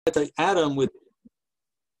at the atom with,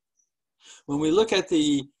 when we look at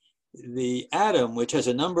the atom, which has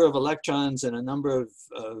a number of electrons and a number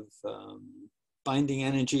of binding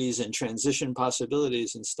energies and transition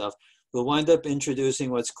possibilities and stuff, we'll wind up introducing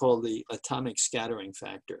what's called the atomic scattering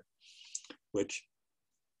factor, which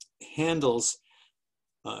handles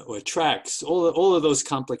or tracks all of those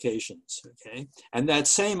complications, okay? And that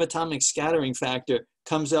same atomic scattering factor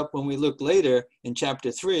comes up when we look later in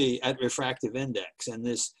chapter 3 at refractive index. And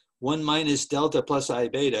this 1 minus delta plus I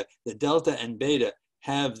beta, the delta and beta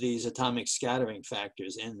have these atomic scattering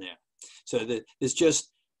factors in there. So that it's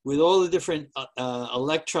just, with all the different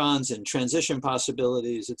electrons and transition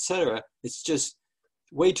possibilities, et cetera, it's just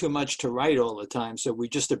way too much to write all the time. So we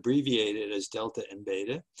just abbreviate it as delta and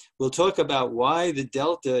beta. We'll talk about why the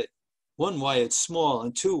delta, one, why it's small,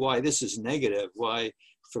 and two, why this is negative. Why,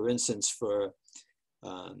 for instance, for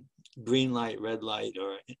green light, red light,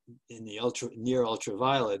 or in the near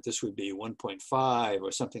ultraviolet, this would be 1.5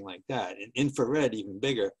 or something like that. In infrared, even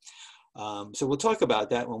bigger. So we'll talk about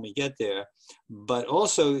that when we get there. But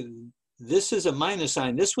also, this is a minus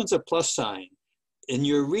sign. This one's a plus sign. In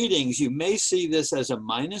your readings, you may see this as a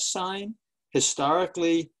minus sign.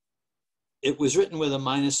 Historically, it was written with a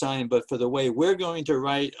minus sign, but for the way we're going to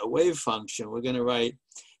write a wave function, we're going to write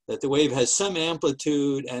that the wave has some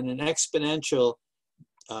amplitude and an exponential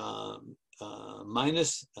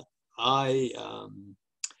minus I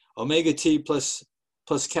omega t plus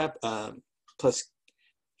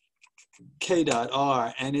k dot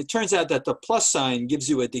r. And it turns out that the plus sign gives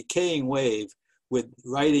you a decaying wave with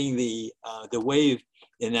writing the wave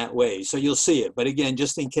in that way. So you'll see it. But again,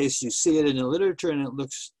 just in case you see it in the literature and it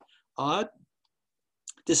looks odd,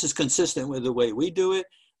 this is consistent with the way we do it.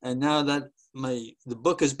 And now that the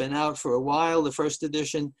book has been out for a while, the first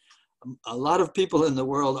edition, a lot of people in the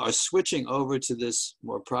world are switching over to this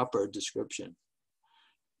more proper description.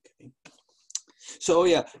 Okay. So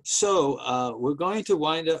yeah, so we're going to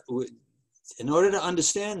wind up with, in order to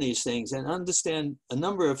understand these things and understand a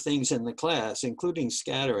number of things in the class, including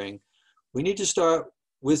scattering, we need to start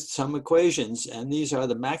with some equations, and these are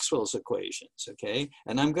the Maxwell's equations, okay?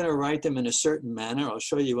 And I'm going to write them in a certain manner. I'll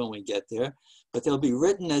show you when we get there, but they'll be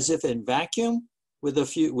written as if in vacuum with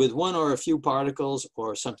one or a few particles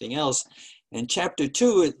or something else. In chapter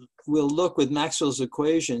 2, we'll look with Maxwell's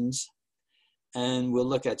equations, and we'll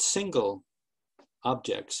look at single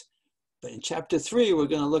objects. But in chapter 3, we're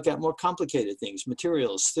going to look at more complicated things,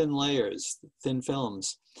 materials, thin layers, thin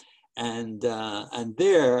films. And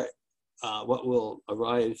there, what will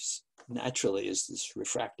arise naturally is this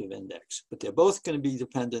refractive index. But they're both going to be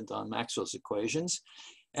dependent on Maxwell's equations.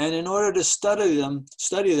 And in order to study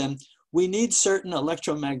them, we need certain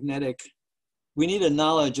we need a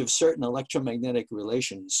knowledge of certain electromagnetic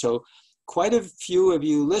relations. So quite a few of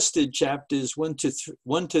you listed chapters 1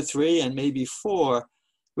 to 3 and maybe 4,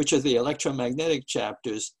 which are the electromagnetic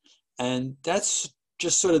chapters. And that's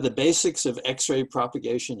just sort of the basics of X-ray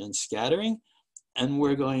propagation and scattering. And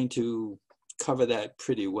we're going to cover that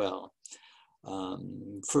pretty well.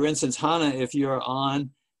 For instance, Hannah, if you're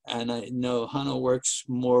on, and I know Hannah works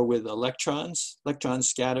more with electron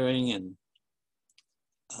scattering and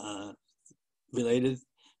related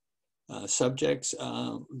subjects,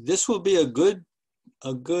 this will be a good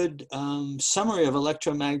summary of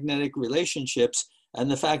electromagnetic relationships. And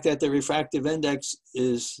the fact that the refractive index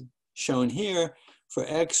is shown here for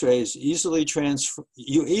X-rays, you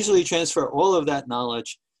easily transfer all of that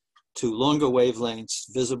knowledge to longer wavelengths,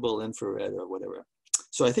 visible, infrared, or whatever.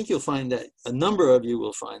 So I think you'll find that a number of you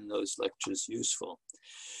will find those lectures useful.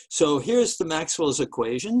 So here's the Maxwell's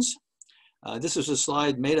equations. This is a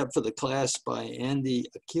slide made up for the class by Andy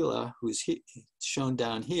Aquila, who's shown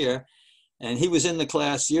down here. And he was in the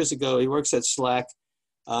class years ago. He works at SLAC.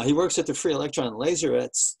 He works at the free electron laser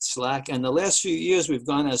at SLAC. And the last few years, we've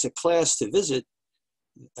gone as a class to visit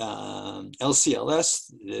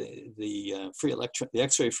LCLS, the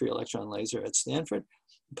X-ray free electron laser at Stanford.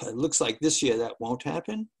 But it looks like this year that won't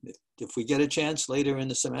happen. If we get a chance later in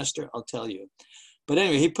the semester, I'll tell you. But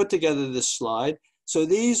anyway, he put together this slide. So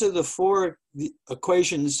these are the 4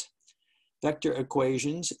 equations, vector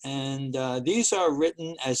equations, and these are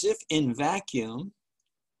written as if in vacuum.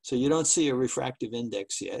 So you don't see a refractive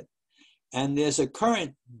index yet. And there's a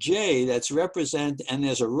current J that's and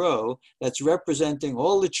there's a rho that's representing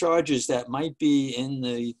all the charges that might be in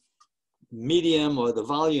the medium or the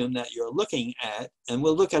volume that you're looking at. And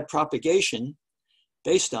we'll look at propagation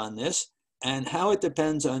based on this and how it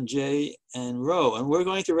depends on J and rho. And we're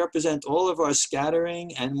going to represent all of our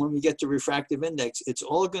scattering. And when we get to refractive index, it's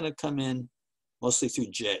all going to come in mostly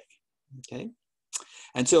through J, okay?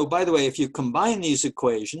 And so, by the way, if you combine these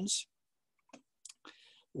equations,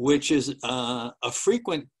 which is a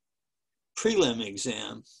frequent prelim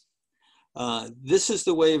exam. This is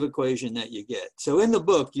the wave equation that you get. So in the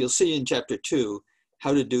book, you'll see in chapter 2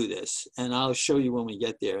 how to do this. And I'll show you when we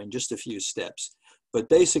get there in just a few steps. But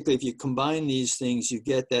basically, if you combine these things, you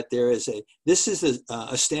get that there is this is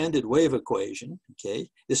a standard wave equation, okay?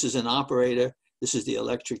 This is an operator. This is the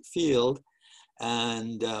electric field.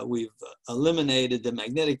 And we've eliminated the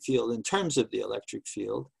magnetic field in terms of the electric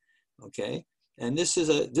field, okay? And this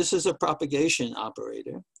is a propagation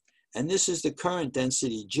operator. And this is the current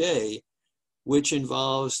density J, which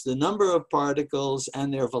involves the number of particles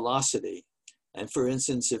and their velocity. And for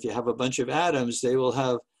instance, if you have a bunch of atoms, they will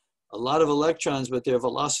have a lot of electrons, but their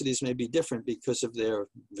velocities may be different because of their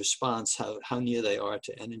response, how near they are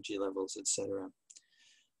to energy levels, etc.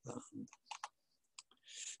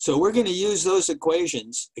 So we're going to use those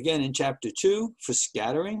equations, again, in chapter 2 for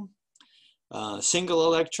scattering. Single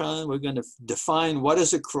electron, we're going to define what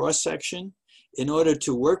is a cross-section. In order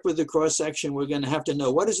to work with the cross-section, we're going to have to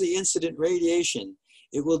know what is the incident radiation.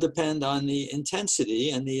 It will depend on the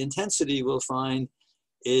intensity, and the intensity we'll find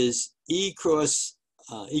is E cross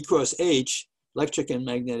H, electric and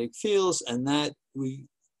magnetic fields, and that we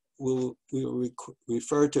will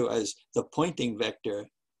refer to as the Poynting vector,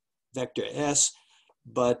 vector S,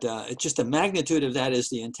 but it's just the magnitude of that is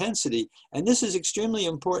the intensity. And this is extremely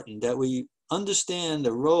important that we understand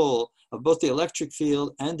the role of both the electric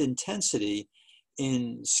field and intensity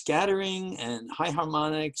in scattering and high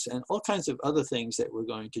harmonics and all kinds of other things that we're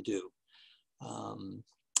going to do.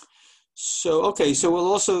 So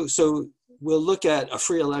we'll look at a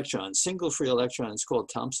free electron, single free electron. It's called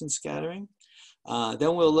Thomson scattering.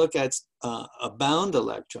 Then we'll look at a bound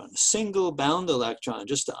electron, a single bound electron,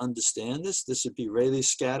 just to understand this. This would be Rayleigh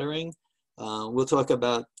scattering. We'll talk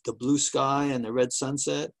about the blue sky and the red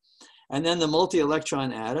sunset. And then the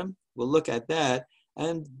multi-electron atom, we'll look at that.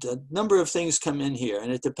 And a number of things come in here,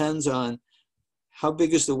 and it depends on how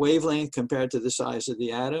big is the wavelength compared to the size of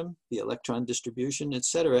the atom, the electron distribution,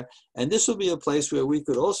 etc. And this will be a place where we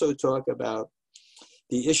could also talk about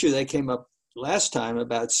the issue that came up last time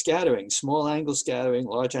about scattering, small angle scattering,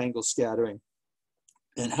 large angle scattering,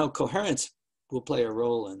 and how coherence will play a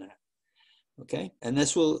role in that. Okay, and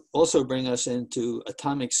this will also bring us into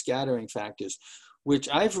atomic scattering factors, which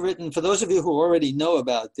I've written, for those of you who already know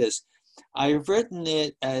about this, I've written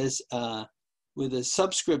it as with a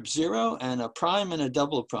subscript 0 and a prime and a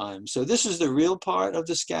double prime. So this is the real part of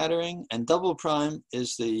the scattering, and double prime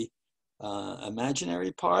is the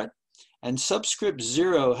imaginary part. And subscript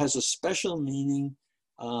 0 has a special meaning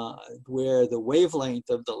where the wavelength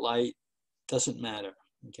of the light doesn't matter.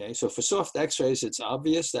 Okay, so for soft X-rays, it's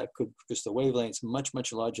obvious that because the wavelength's much,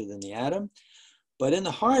 much larger than the atom. But in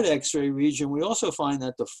the hard X-ray region, we also find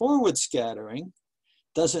that the forward scattering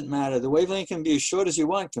doesn't matter. The wavelength can be as short as you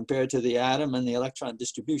want compared to the atom and the electron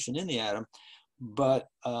distribution in the atom. But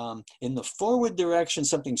in the forward direction,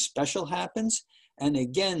 something special happens. And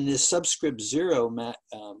again, this subscript 0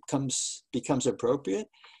 becomes appropriate.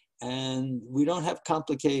 And we don't have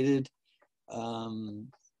complicated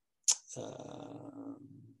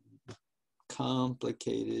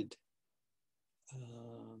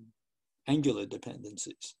angular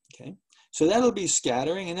dependencies, okay? So that'll be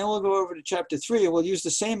scattering, and then we'll go over to chapter 3, and we'll use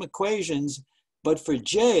the same equations, but for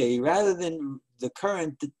J, rather than the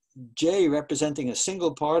current J representing a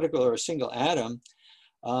single particle or a single atom,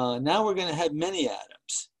 now we're gonna have many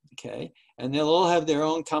atoms, okay? And they'll all have their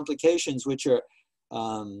own complications, which are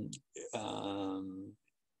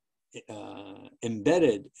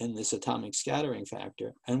embedded in this atomic scattering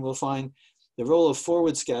factor, and we'll find the role of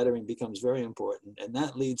forward scattering becomes very important, and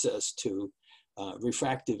that leads us to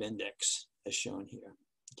refractive index, as shown here,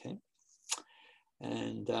 okay?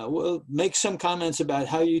 And we'll make some comments about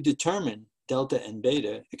how you determine delta and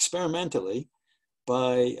beta experimentally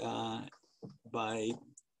by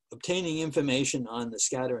obtaining information on the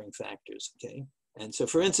scattering factors, okay? And so,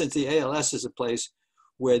 for instance, the ALS is a place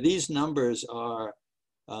where these numbers are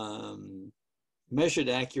measured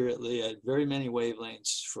accurately at very many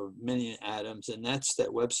wavelengths for many atoms, and that's that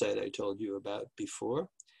website I told you about before.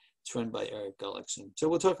 It's run by Eric Gullickson. So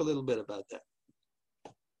we'll talk a little bit about that.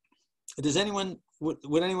 Does anyone,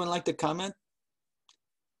 would anyone like to comment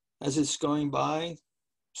as it's going by?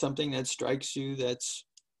 Something that strikes you that's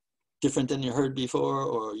different than you heard before,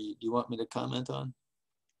 or you want me to comment on?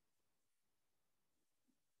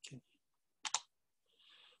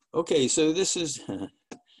 Okay, so this is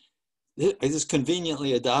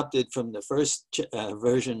conveniently adopted from the first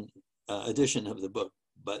edition of the book,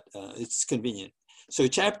 but it's convenient. So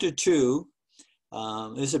chapter 2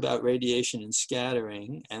 is about radiation and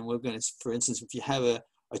scattering, and we're going to, for instance, if you have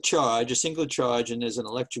a charge, a single charge, and there's an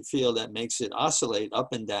electric field that makes it oscillate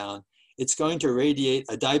up and down, it's going to radiate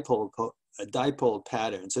a dipole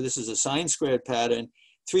pattern. So this is a sine squared pattern.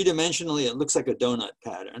 Three-dimensionally, it looks like a donut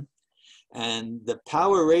pattern. And the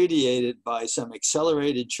power radiated by some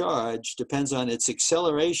accelerated charge depends on its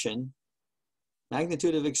acceleration,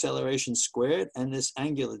 magnitude of acceleration squared, and this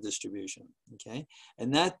angular distribution, okay?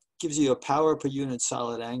 And that gives you a power per unit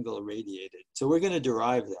solid angle radiated. So we're going to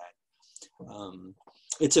derive that.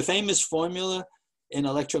 It's a famous formula in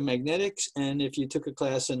electromagnetics, and if you took a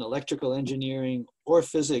class in electrical engineering or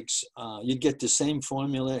physics, you'd get the same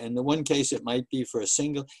formula. In the one case, it might be for a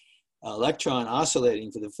single electron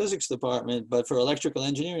oscillating for the physics department, but for electrical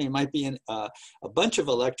engineering, it might be a bunch of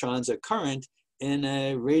electrons, a current in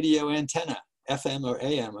a radio antenna, FM or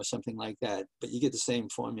AM or something like that, but you get the same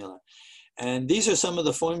formula. And these are some of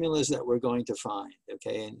the formulas that we're going to find,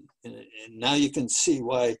 okay? And now you can see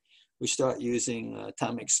why we start using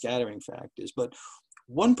atomic scattering factors. But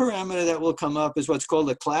one parameter that will come up is what's called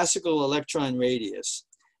the classical electron radius.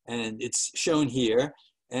 And it's shown here.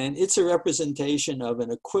 And it's a representation of an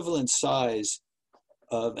equivalent size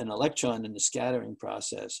of an electron in the scattering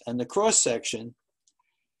process. And the cross-section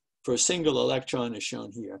for a single electron is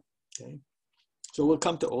shown here, okay? So we'll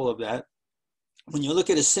come to all of that. When you look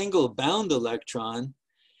at a single bound electron,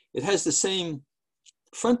 it has the same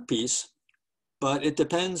front piece, but it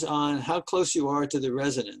depends on how close you are to the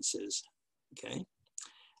resonances, okay?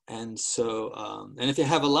 And so, and if you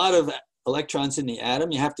have a lot of electrons in the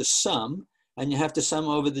atom, you have to sum, and you have to sum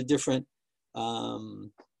over the different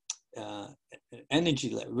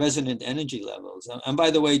resonant energy levels. And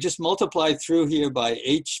by the way, just multiply through here by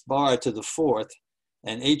h bar to the fourth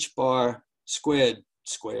and h bar squared,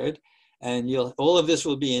 and all of this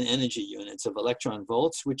will be in energy units of electron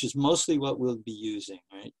volts, which is mostly what we'll be using,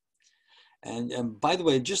 right? And by the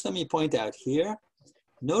way, just let me point out here,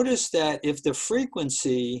 notice that if the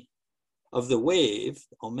frequency of the wave,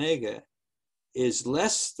 omega, is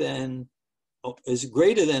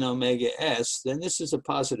greater than omega s, then this is a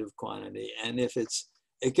positive quantity. And if it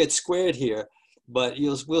gets squared here, but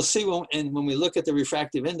we'll see when we look at the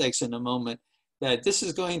refractive index in a moment, that this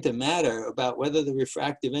is going to matter about whether the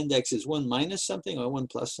refractive index is 1 minus something or 1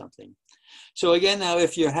 plus something. So again, now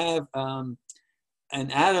if you have an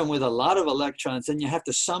atom with a lot of electrons, then you have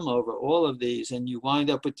to sum over all of these, and you wind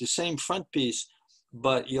up with the same front piece,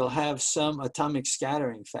 but you'll have some atomic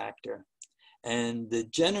scattering factor. And the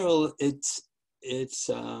general, it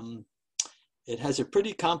has a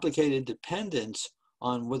pretty complicated dependence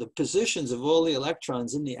on the positions of all the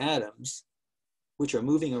electrons in the atoms, which are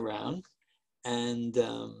moving around. And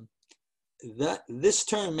this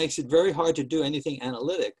term makes it very hard to do anything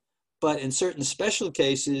analytic. But in certain special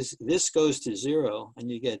cases, this goes to 0,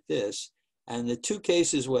 and you get this. And the two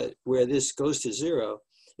cases where this goes to 0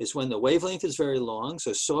 is when the wavelength is very long,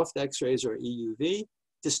 so soft X-rays or EUV,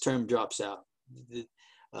 this term drops out.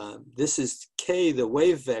 This is k, the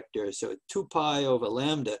wave vector, so 2 pi over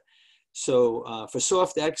lambda. So for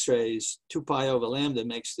soft X-rays, 2 pi over lambda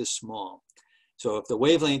makes this small. So if the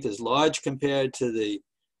wavelength is large compared to the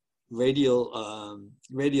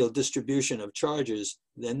radial distribution of charges,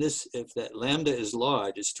 then if that lambda is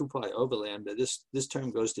large, it's 2 pi over lambda, this term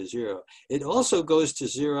goes to 0. It also goes to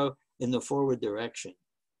 0 in the forward direction.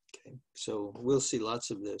 Okay, so we'll see lots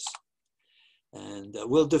of this. And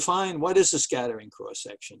we'll define what is a scattering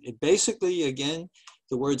cross-section. It basically, again,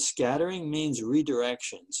 the word scattering means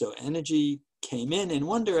redirection. So energy came in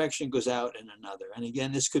one direction, goes out in another. And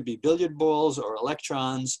again, this could be billiard balls or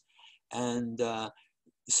electrons, and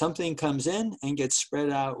something comes in and gets spread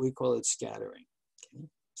out. We call it scattering. Okay?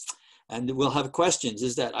 And we'll have questions.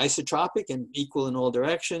 Is that isotropic and equal in all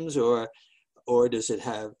directions, or does it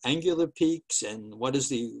have angular peaks? And what is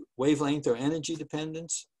the wavelength or energy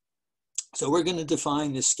dependence? So we're going to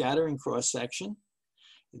define this scattering cross-section.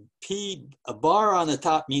 P, a bar on the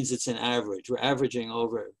top means it's an average. We're averaging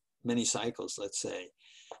over many cycles, let's say.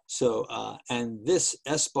 So, and this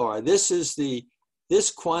S bar, this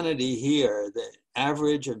quantity here, the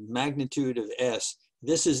average of magnitude of S,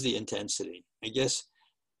 this is the intensity. I guess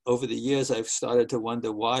over the years, I've started to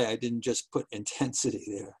wonder why I didn't just put intensity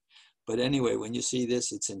there. But anyway, when you see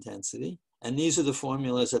this, it's intensity. And these are the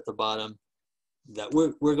formulas at the bottom that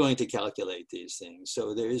we're going to calculate these things.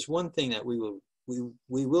 So there is one thing that we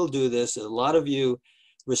will do this. A lot of you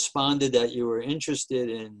responded that you were interested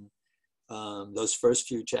in those first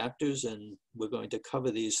few chapters, and we're going to cover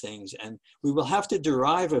these things. And we will have to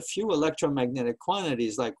derive a few electromagnetic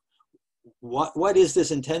quantities, like what is this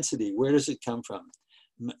intensity? Where does it come from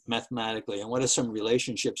mathematically? And what are some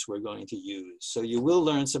relationships we're going to use? So you will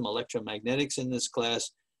learn some electromagnetics in this class.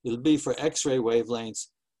 It'll be for X-ray wavelengths,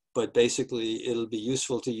 but basically it'll be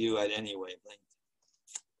useful to you at any wavelength.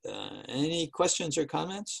 Any questions or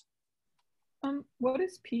comments? What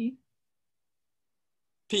is P?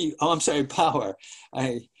 P, oh, I'm sorry, power.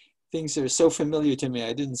 Things are so familiar to me,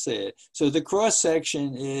 I didn't say it. So the cross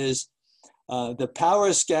section is the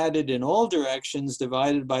power scattered in all directions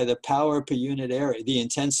divided by the power per unit area, the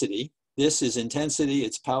intensity. This is intensity,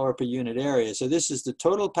 it's power per unit area. So this is the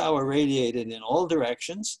total power radiated in all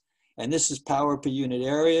directions, and this is power per unit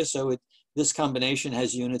area. So this combination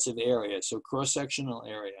has units of area, so cross-sectional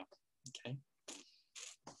area, okay?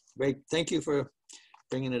 Great, thank you for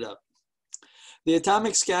bringing it up. The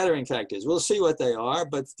atomic scattering factors, we'll see what they are,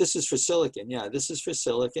 but this is for silicon. Yeah, this is for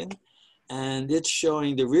silicon, and it's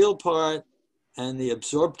showing the real part and the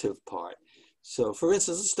absorptive part. So for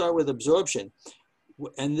instance, let's start with absorption.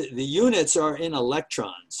 And the units are in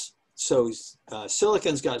electrons. So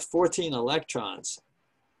silicon's got 14 electrons.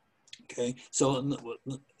 Okay, so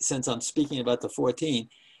since I'm speaking about the 14,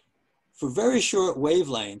 for very short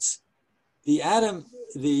wavelengths, the atom,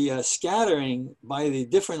 the scattering by the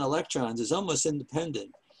different electrons is almost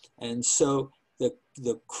independent. And so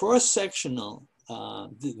the cross-sectional,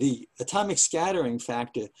 the atomic scattering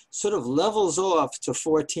factor sort of levels off to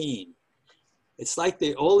 14. It's like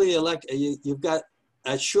you've got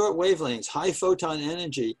at short wavelengths, high photon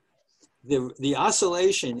energy, the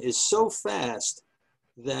oscillation is so fast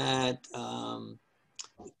that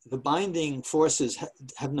the binding forces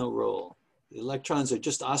have no role. The electrons are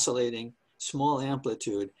just oscillating, small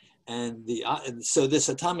amplitude, and so this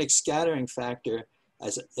atomic scattering factor,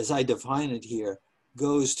 as I define it here,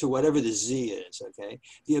 goes to whatever the Z is, okay?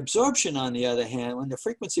 The absorption, on the other hand, when the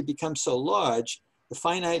frequency becomes so large, the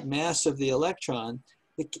finite mass of the electron,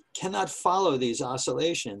 it cannot follow these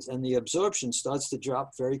oscillations, and the absorption starts to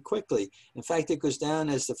drop very quickly. In fact, it goes down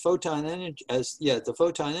as the photon energy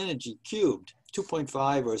cubed,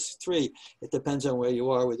 2.5 or 3. It depends on where you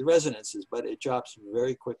are with the resonances, but it drops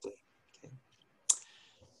very quickly. Okay.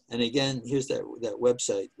 And again, here's that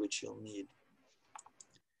website which you'll need.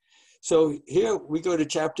 So here we go to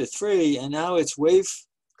chapter 3, and now it's wave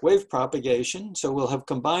propagation. So we'll have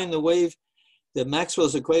combined the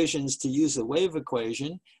Maxwell's equations to use the wave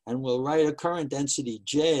equation, and we'll write a current density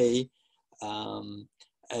J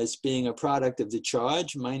as being a product of the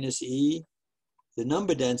charge minus E, the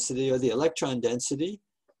number density or the electron density,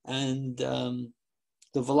 and the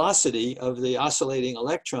velocity of the oscillating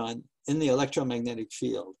electron in the electromagnetic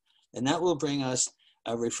field. And that will bring us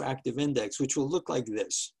a refractive index, which will look like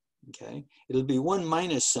this, okay? It'll be 1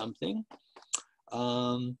 minus something.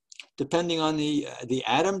 Depending on the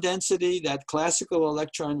atom density, that classical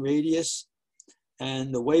electron radius,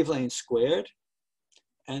 and the wavelength squared.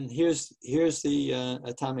 And here's the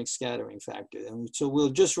atomic scattering factor. And so we'll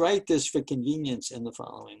just write this for convenience in the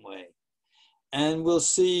following way. And we'll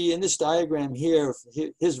see in this diagram here,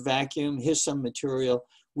 here's vacuum, here's some material.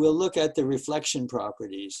 We'll look at the reflection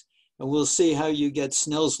properties, and we'll see how you get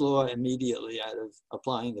Snell's law immediately out of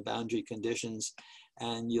applying the boundary conditions.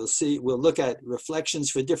 And you'll see, we'll look at reflections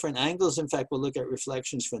for different angles. In fact, we'll look at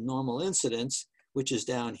reflections for normal incidence, which is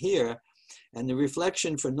down here. And the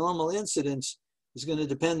reflection for normal incidence is going to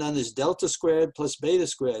depend on this delta squared plus beta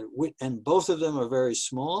squared. And both of them are very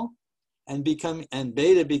small, and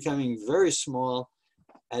beta becoming very small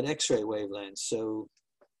at X-ray wavelengths. So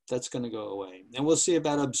that's going to go away. And we'll see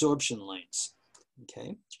about absorption lengths.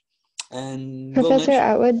 Okay. And Professor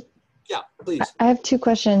Attwood? Yeah, please. I have 2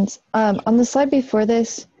 questions. On the slide before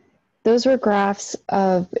this, those were graphs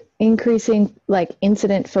of increasing like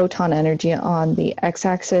incident photon energy on the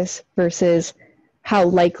x-axis versus how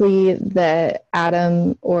likely the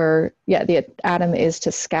atom the atom is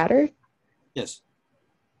to scatter? Yes.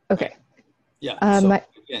 Okay. Yeah.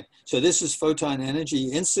 So this is photon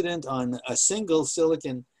energy incident on a single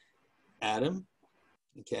silicon atom,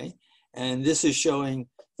 okay? And this is showing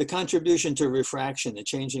the contribution to refraction, the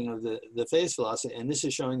changing of the phase velocity, and this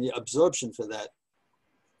is showing the absorption for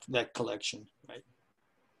that collection, right?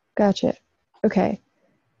 Gotcha. Okay.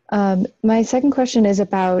 My second question is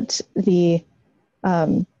about the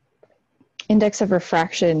index of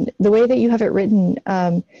refraction. The way that you have it written,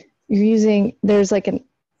 you're using, there's like an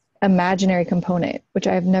imaginary component, which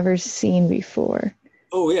I've never seen before.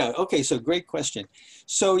 Oh yeah, okay, so great question.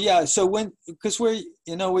 So yeah, so because we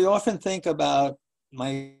often think about,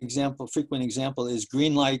 my frequent example is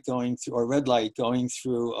green light going through, or red light going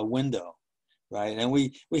through a window, right? And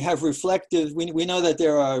we have reflective, we know that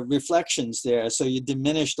there are reflections there, so you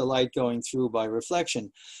diminish the light going through by reflection.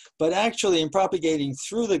 But actually in propagating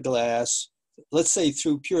through the glass, let's say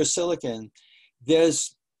through pure silicon,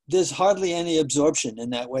 there's hardly any absorption in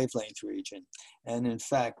that wavelength region. and in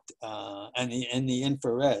fact, and the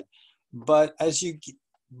infrared. But as you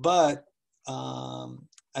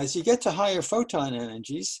get to higher photon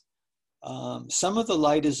energies, some of the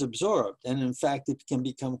light is absorbed, and in fact, it can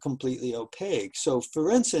become completely opaque. So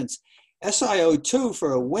for instance, SiO2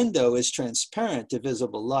 for a window is transparent to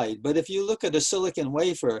visible light, but if you look at a silicon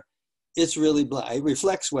wafer, it's really black. It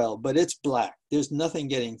reflects well, but it's black. There's nothing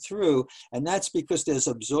getting through, and that's because there's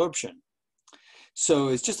absorption. So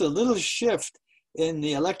it's just a little shift in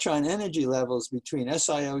the electron energy levels between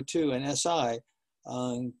SiO2 and Si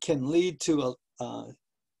can lead to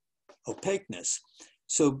opaqueness.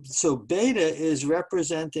 So beta is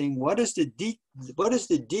representing what is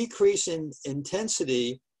the decrease in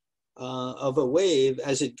intensity of a wave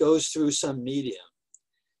as it goes through some medium.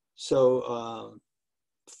 So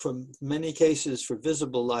from many cases for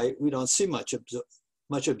visible light, we don't see much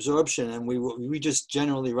absorption, and we just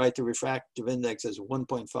generally write the refractive index as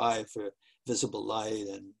 1.5 for visible light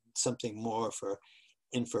and something more for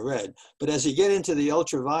infrared. But as you get into the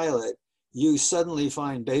ultraviolet, you suddenly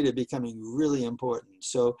find beta becoming really important.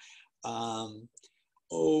 So,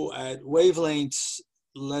 at wavelengths,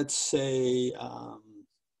 let's say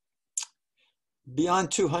beyond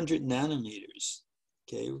 200 nanometers,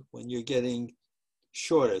 okay, when you're getting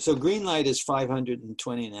shorter. So green light is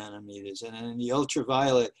 520 nanometers, and in the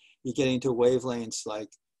ultraviolet, you're getting to wavelengths like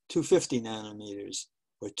 250 nanometers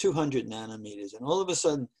or 200 nanometers, and all of a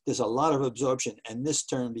sudden, there's a lot of absorption, and this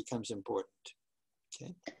term becomes important,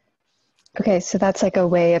 okay? Okay, so that's like a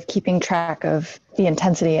way of keeping track of the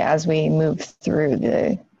intensity as we move through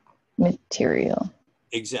the material.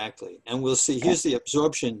 Exactly. And we'll see, here's the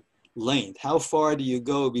absorption length. How far do you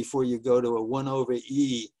go before you go to a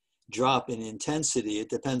 1/E drop in intensity? It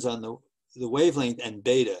depends on the wavelength and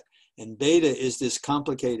beta. And beta is this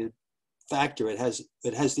complicated factor. It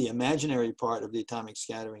has the imaginary part of the atomic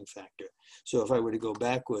scattering factor. So if I were to go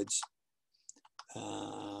backwards,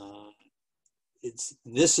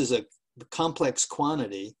 this is a complex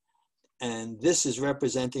quantity, and this is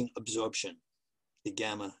representing absorption, the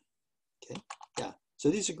gamma. Okay, yeah. So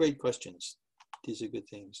these are great questions. These are good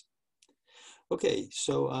things. Okay,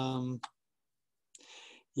 so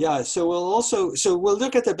yeah. So we'll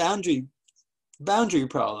look at the boundary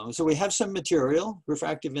problem. So we have some material,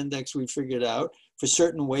 refractive index we figured out for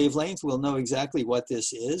certain wavelengths. We'll know exactly what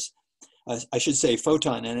this is. I should say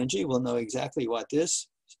photon energy. We'll know exactly what this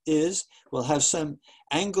is. We'll have some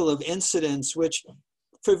angle of incidence, which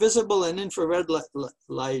for visible and infrared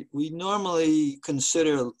light, we normally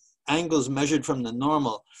consider angles measured from the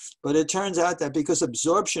normal. But it turns out that because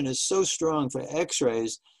absorption is so strong for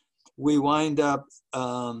X-rays, we wind up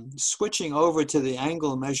switching over to the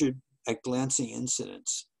angle measured at glancing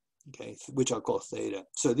incidence, okay, which I'll call theta.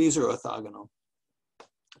 So these are orthogonal,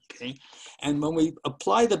 okay? And when we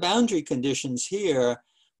apply the boundary conditions here,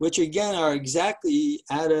 which again are exactly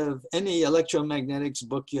out of any electromagnetics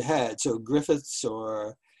book you had, so Griffith's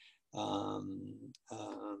or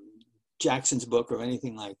Jackson's book or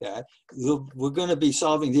anything like that, we're going to be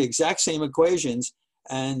solving the exact same equations,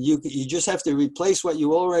 and you just have to replace what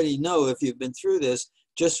you already know if you've been through this.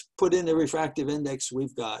 Just put in the refractive index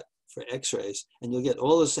we've got for X-rays, and you'll get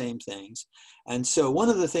all the same things. And so one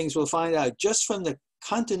of the things we'll find out just from the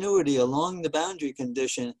continuity along the boundary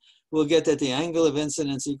condition, we'll get that the angle of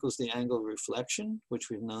incidence equals the angle of reflection, which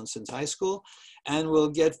we've known since high school. And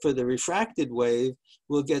we'll get for the refracted wave,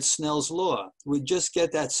 we'll get Snell's law. We just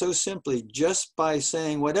get that so simply just by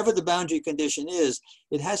saying whatever the boundary condition is,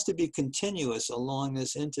 it has to be continuous along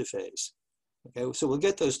this interface. Okay, so we'll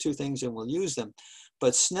get those two things and we'll use them.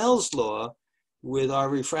 But Snell's law, with our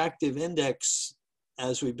refractive index,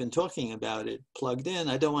 as we've been talking about it, plugged in,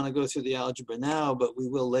 I don't want to go through the algebra now, but we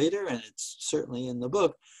will later, and it's certainly in the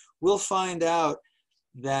book, we'll find out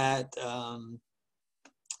that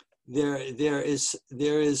there is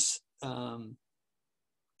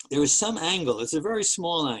some angle. It's a very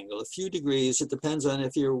small angle, a few degrees. It depends on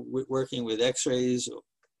if you're working with X-rays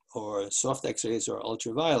or soft X-rays or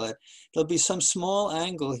ultraviolet. There'll be some small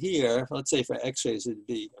angle here. Let's say for X-rays, it'd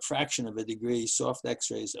be a fraction of a degree, soft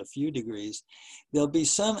X-rays, a few degrees. There'll be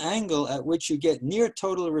some angle at which you get near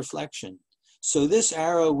total reflection. So this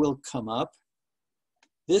arrow will come up.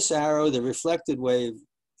 This arrow, the reflected wave,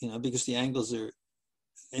 because the angles are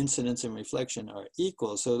incidence and reflection are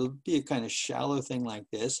equal. So it'll be a kind of shallow thing like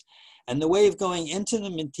this. And the wave going into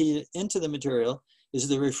the material is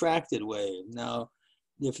the refracted wave. Now,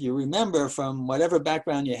 if you remember from whatever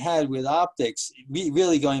background you had with optics,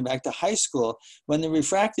 really going back to high school, when the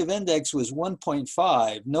refractive index was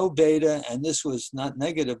 1.5, no beta, and this was not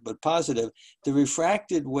negative but positive, the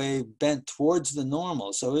refracted wave bent towards the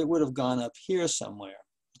normal. So it would have gone up here somewhere,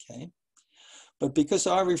 okay? But because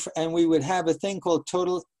and we would have a thing called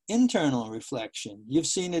total internal reflection. You've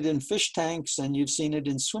seen it in fish tanks and you've seen it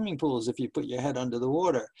in swimming pools if you put your head under the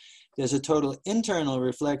water. There's a total internal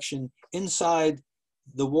reflection inside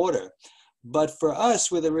the water. But for us,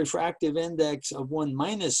 with a refractive index of 1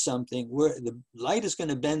 minus something, where the light is going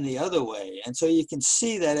to bend the other way. And so you can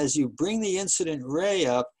see that as you bring the incident ray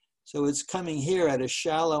up, so it's coming here at a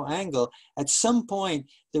shallow angle, at some point,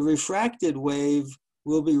 the refracted wave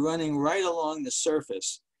will be running right along the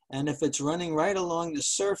surface. And if it's running right along the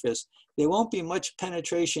surface, there won't be much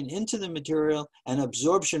penetration into the material and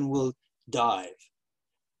absorption will dive.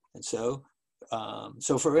 And so,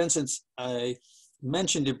 so for instance, I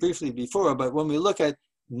mentioned it briefly before, but when we look at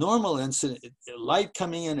normal incident, light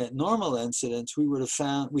coming in at normal incidence, we will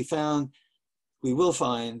find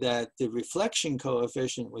that the reflection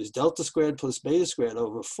coefficient was delta squared plus beta squared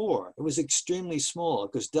over 4. It was extremely small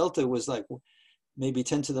because delta was like maybe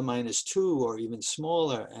 10 to the minus 2 or even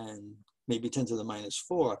smaller, and maybe 10 to the minus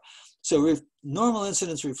 4. So normal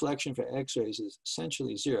incidence reflection for X-rays is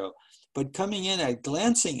essentially 0. But coming in at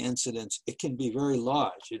glancing incidence, it can be very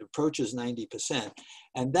large. It approaches 90%.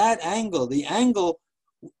 And that angle, the angle,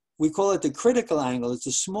 we call it the critical angle. It's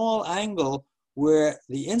a small angle where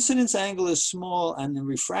the incidence angle is small and the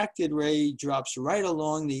refracted ray drops right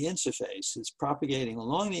along the interface. It's propagating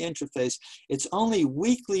along the interface. It's only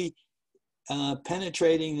weakly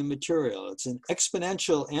penetrating the material. It's an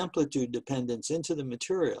exponential amplitude dependence into the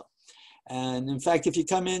material. And in fact, if you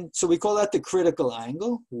come in, so we call that the critical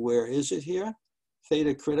angle. Where is it here?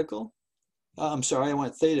 Theta critical. I'm sorry, I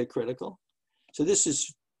want theta critical. So this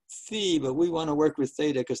is phi, but we want to work with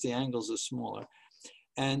theta because the angles are smaller.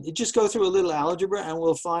 And you just go through a little algebra and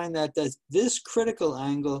we'll find that this critical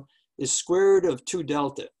angle is square root of 2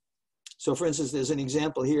 delta. So for instance, there's an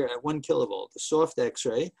example here at 1 kilovolt, the soft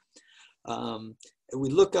X-ray. We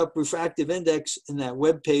look up refractive index in that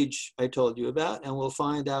web page I told you about, and we'll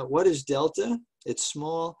find out what is delta, it's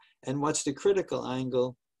small, and what's the critical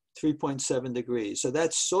angle, 3.7 degrees. So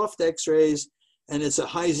that's soft X-rays, and it's a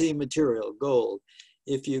high Z material, gold.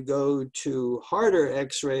 If you go to harder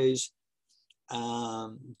X-rays,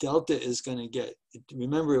 delta is going to get,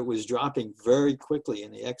 remember it was dropping very quickly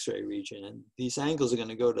in the X-ray region, and these angles are going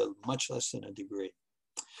to go to much less than a degree.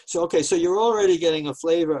 So, okay, so you're already getting a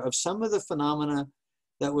flavor of some of the phenomena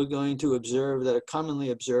that we're going to observe that are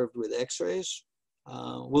commonly observed with X-rays.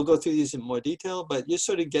 We'll go through these in more detail, but you're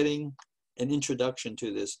sort of getting an introduction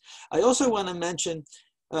to this. I also want to mention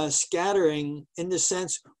scattering in the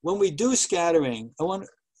sense, when we do scattering, I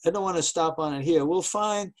don't want to stop on it here. We'll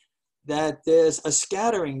find that there's a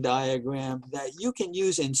scattering diagram that you can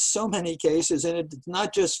use in so many cases, and it's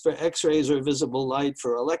not just for X-rays or visible light,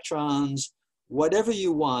 for electrons, whatever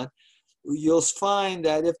you want. You'll find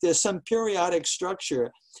that if there's some periodic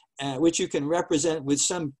structure, which you can represent with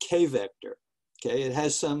some K vector, okay? It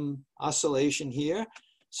has some oscillation here.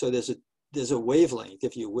 So there's a wavelength,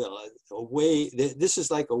 if you will, a wave. This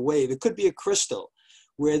is like a wave. It could be a crystal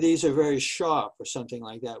where these are very sharp or something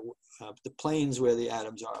like that, the planes where the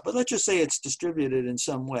atoms are. But let's just say it's distributed in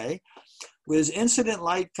some way. With incident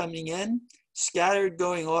light coming in, scattered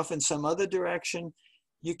going off in some other direction,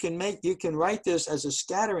 you can write this as a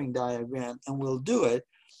scattering diagram, and we'll do it,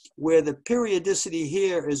 where the periodicity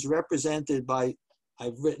here is represented by,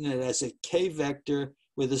 I've written it as a K vector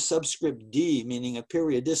with a subscript D, meaning a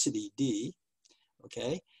periodicity D,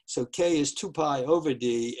 okay? So K is 2 pi over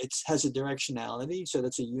D, it has a directionality, so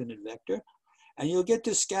that's a unit vector. And you'll get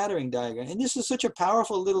this scattering diagram. And this is such a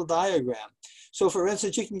powerful little diagram. So for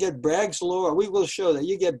instance, you can get Bragg's law. We will show that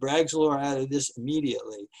you get Bragg's law out of this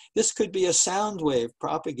immediately. This could be a sound wave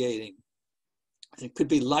propagating. It could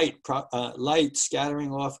be light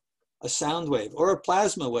scattering off a sound wave or a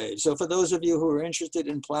plasma wave. So for those of you who are interested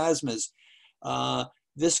in plasmas,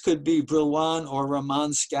 this could be Brillouin or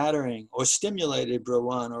Raman scattering, or stimulated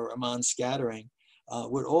Brillouin or Raman scattering,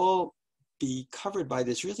 would all be covered by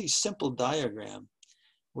this really simple diagram,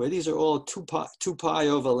 where these are all 2 pi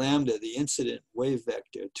over lambda, the incident wave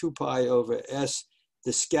vector, 2 pi over S,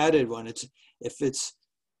 the scattered one. If it's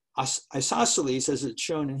isosceles, as it's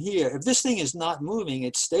shown in here, if this thing is not moving,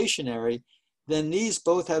 it's stationary, then these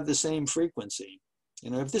both have the same frequency. You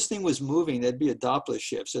know, if this thing was moving, there'd be a Doppler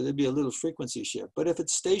shift, so there'd be a little frequency shift. But if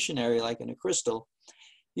it's stationary, like in a crystal,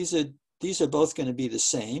 these are both going to be the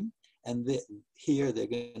same. And here they're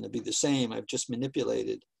going to be the same. I've just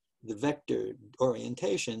manipulated the vector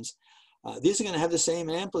orientations. These are going to have the same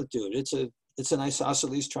amplitude. It's an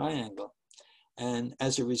isosceles triangle. And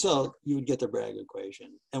as a result, you would get the Bragg equation.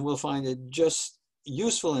 And we'll find it just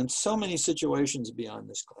useful in so many situations beyond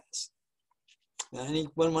this class. Now,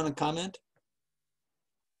 anyone want to comment?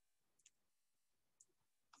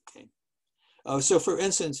 So for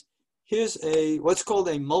instance, here's what's called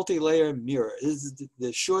a multi-layer mirror. This is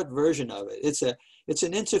the short version of it. It's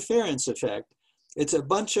an interference effect. It's a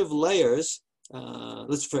bunch of layers.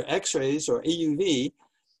 Let's for X-rays or EUV.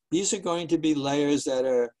 These are going to be layers that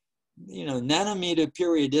are, nanometer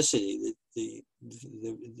periodicity.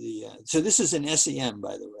 So this is an SEM,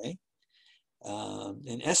 by the way.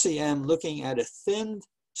 An SEM looking at a thin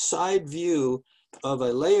side view of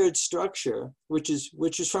a layered structure, which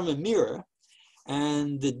is from a mirror.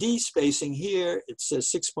 And the D spacing here, it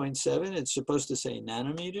says 6.7. It's supposed to say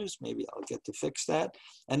nanometers. Maybe I'll get to fix that.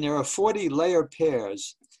 And there are 40 layer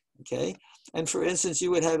pairs, okay? And for instance, you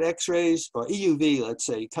would have X-rays or EUV, let's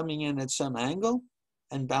say, coming in at some angle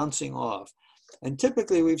and bouncing off. And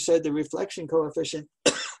typically we've said the reflection coefficient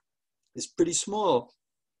is pretty small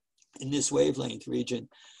in this wavelength region.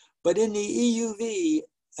 But in the EUV,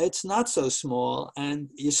 it's not so small, and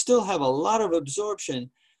you still have a lot of absorption.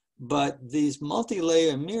 But these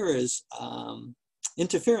multi-layer mirrors,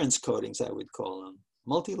 interference coatings, I would call them,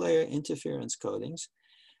 multi-layer interference coatings.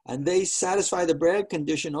 And they satisfy the Bragg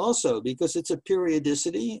condition also because it's a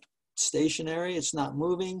periodicity, stationary, it's not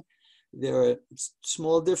moving. There are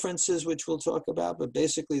small differences, which we'll talk about, but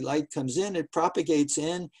basically light comes in, it propagates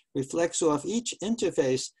in, reflects off each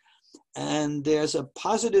interface, and there's a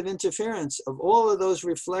positive interference of all of those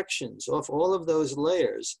reflections off all of those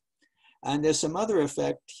layers. And there's some other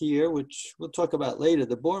effect here, which we'll talk about later,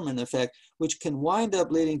 the Borman effect, which can wind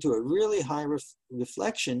up leading to a really high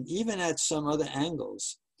reflection, even at some other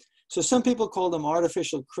angles. So some people call them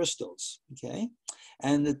artificial crystals, okay?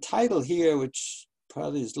 And the title here, which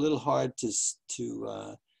probably is a little hard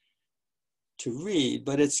to read,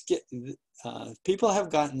 but it's, people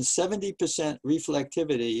have gotten 70%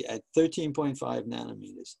 reflectivity at 13.5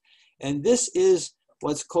 nanometers. And this is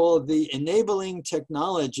what's called the enabling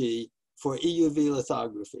technology for EUV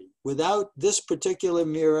lithography. Without this particular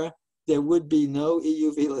mirror, there would be no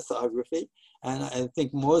EUV lithography. And I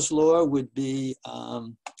think Moore's law would be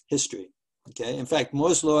history, okay? In fact,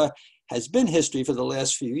 Moore's law has been history for the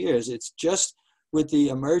last few years. It's just with the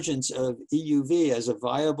emergence of EUV as a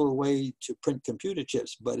viable way to print computer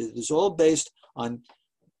chips, but it is all based on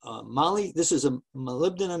this is a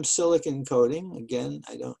molybdenum silicon coating. Again,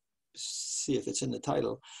 I don't see if it's in the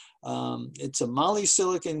title. It's a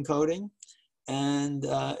silicon coating, and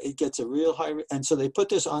it gets a real high, and so they put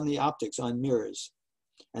this on the optics, on mirrors.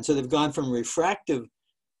 And so they've gone from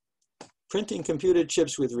printing computer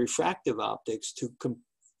chips with refractive optics to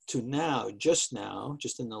now, just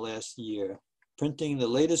in the last year, printing the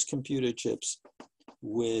latest computer chips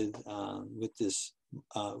with this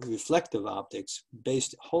reflective optics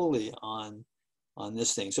based wholly on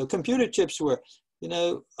this thing. So computer chips were,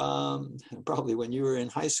 probably when you were in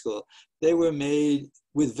high school, they were made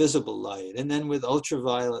with visible light and then with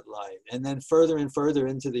ultraviolet light, and then further and further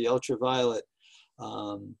into the ultraviolet,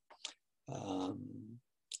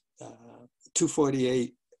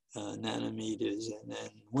 248 nanometers, and then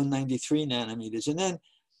 193 nanometers. And then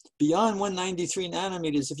beyond 193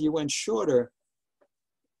 nanometers, if you went shorter,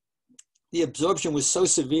 the absorption was so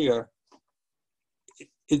severe,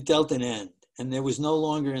 it dealt an end. And there was no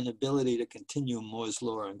longer an ability to continue Moore's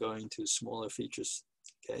law and going to smaller features,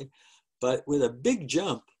 okay? But with a big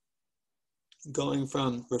jump, going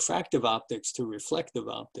from refractive optics to reflective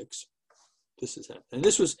optics, this is happening. And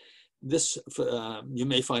this you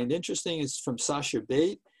may find interesting, is from Sasha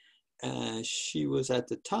Bate. She was at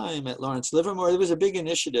the time at Lawrence Livermore. There was a big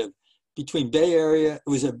initiative between Bay Area. It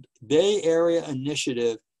was a Bay Area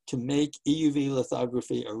initiative to make EUV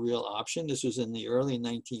lithography a real option. This was in the early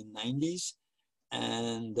 1990s.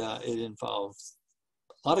 And it involved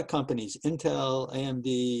a lot of companies, Intel,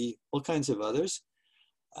 AMD, all kinds of others,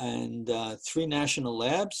 and 3 national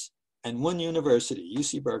labs and 1 university,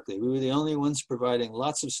 UC Berkeley. We were the only ones providing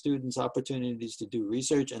lots of students opportunities to do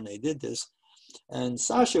research, and they did this. And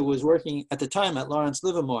Sasha was working at the time at Lawrence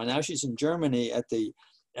Livermore. Now she's in Germany at the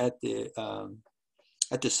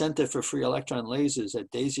Center for Free Electron Lasers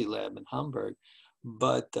at Daisy Lab in Hamburg.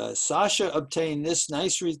 But Sasha obtained this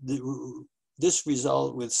this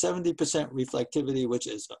result with 70% reflectivity, which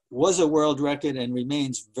was a world record and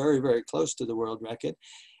remains very, very close to the world record.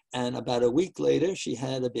 And about a week later, she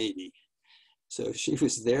had a baby. So she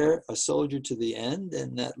was there, a soldier to the end,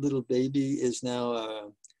 and that little baby is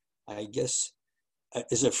now, I guess,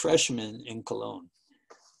 is a freshman in Cologne.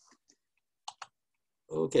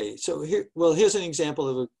 Okay, so here's an example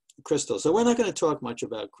of a crystal. So we're not going to talk much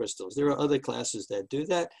about crystals. There are other classes that do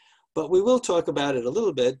that. But we will talk about it a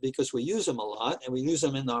little bit because we use them a lot, and we use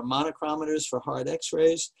them in our monochrometers for hard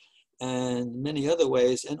X-rays and many other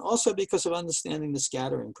ways, and also because of understanding the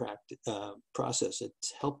scattering process. It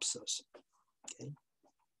helps us. Okay.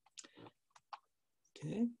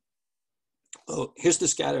 Okay. Oh, here's the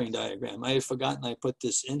scattering diagram. I had forgotten I put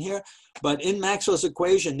this in here, but in Maxwell's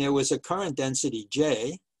equation, there was a current density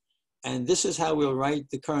J, and this is how we'll write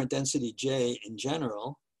the current density J in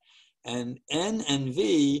general. And N and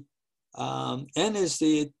V, N is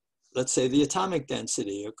the, let's say, the atomic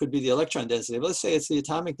density, or it could be the electron density. But let's say it's the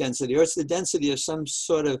atomic density, or it's the density of some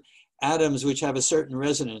sort of atoms which have a certain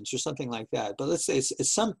resonance or something like that. But let's say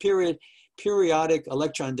it's some periodic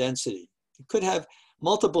electron density. It could have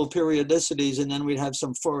multiple periodicities, and then we'd have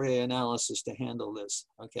some Fourier analysis to handle this,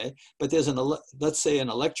 okay? But there's let's say an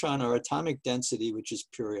electron or atomic density, which is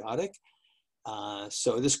periodic.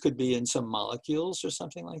 So this could be in some molecules or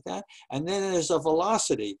something like that. And then there's a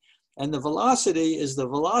velocity. And the velocity is the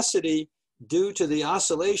velocity due to the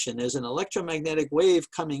oscillation. There's an electromagnetic wave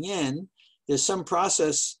coming in. There's some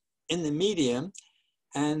process in the medium.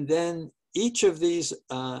 And then each of these,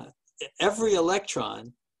 every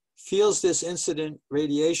electron feels this incident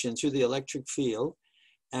radiation through the electric field,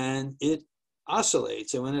 and it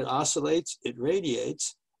oscillates. And when it oscillates, it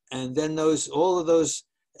radiates. And then all of those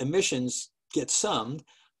emissions get summed,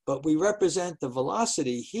 but we represent the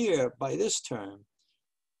velocity here by this term.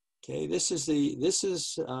 Okay, this is the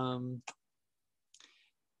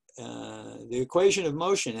equation of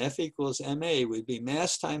motion. F equals ma would be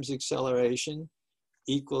mass times acceleration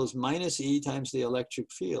equals minus E times the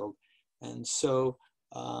electric field. And so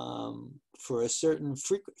for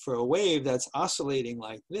a wave that's oscillating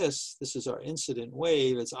like this is our incident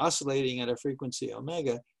wave. It's oscillating at a frequency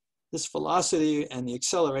omega. This velocity and the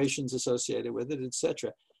accelerations associated with it,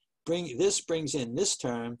 etc. This brings in this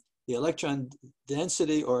term, the electron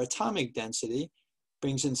density or atomic density,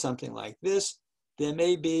 brings in something like this. There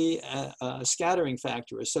may be a scattering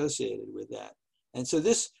factor associated with that. And so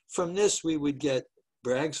from this, we would get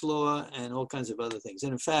Bragg's law and all kinds of other things.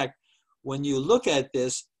 And in fact, when you look at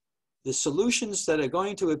this, the solutions that are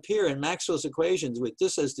going to appear in Maxwell's equations with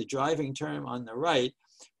this as the driving term on the right,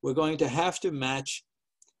 we're going to have to match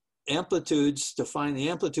amplitudes to find the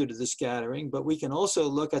amplitude of the scattering, but we can also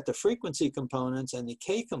look at the frequency components and the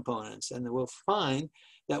K components, and we'll find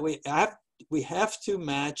that we have to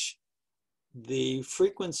match the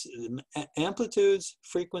frequency, amplitudes,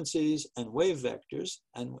 frequencies, and wave vectors,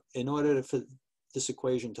 and in order for this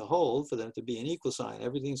equation to hold, for them to be an equal sign,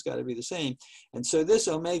 everything's got to be the same. And so this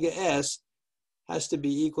omega S has to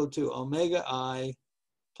be equal to omega I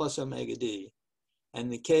plus omega D,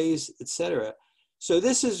 and the K's, etc. So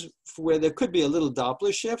this is where there could be a little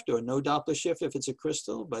Doppler shift or no Doppler shift if it's a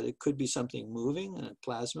crystal, but it could be something moving, a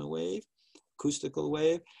plasma wave, acoustical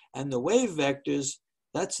wave. And the wave vectors,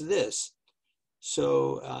 that's this.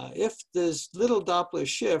 So if there's little Doppler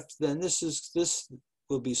shift, then this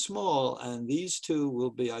will be small, and these two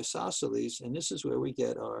will be isosceles, and this is where we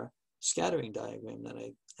get our scattering diagram that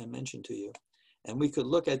I mentioned to you. And we could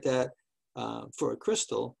look at that for a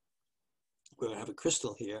crystal. We'll have a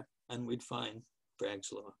crystal here, and we'd find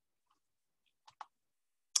Bragg's law.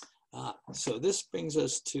 So this brings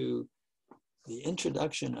us to the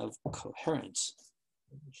introduction of coherence.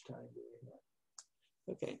 Which time do we have?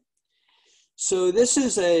 Okay. So this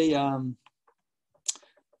is a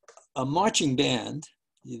marching band.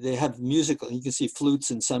 They have musical, you can see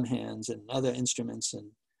flutes in some hands and other instruments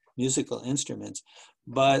and musical instruments.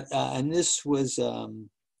 But, and this is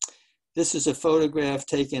a photograph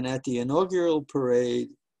taken at the inaugural parade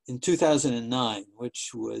in 2009,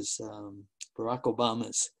 which was Barack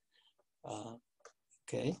Obama's,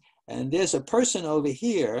 okay? And there's a person over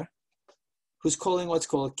here who's calling what's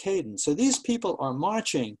called cadence. So these people are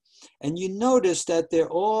marching, and you notice that they're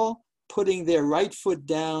all putting their right foot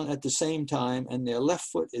down at the same time, and their left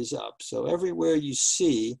foot is up. So everywhere you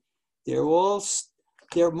see,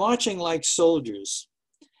 they're marching like soldiers.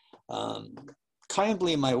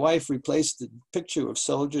 Kindly, my wife replaced the picture of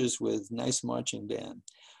soldiers with nice marching band.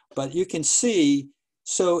 But you can see,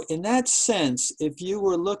 so in that sense, if you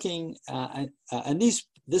were looking, and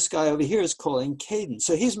this guy over here is calling cadence.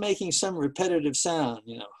 So he's making some repetitive sound,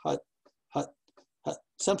 you know, hut, hut, hut,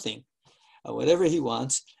 something. Whatever he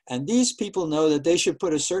wants, and these people know that they should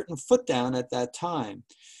put a certain foot down at that time.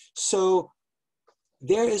 So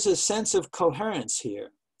there is a sense of coherence here.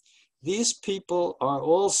 These people are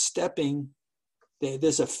all stepping,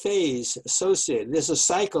 there's a phase associated, there's a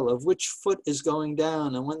cycle of which foot is going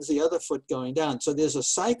down and when's the other foot going down. So there's a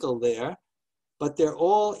cycle there, but they're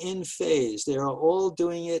all in phase. They are all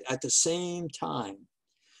doing it at the same time.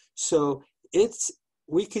 So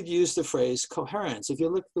we could use the phrase coherence. If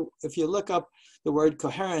you look up the word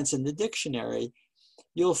coherence in the dictionary,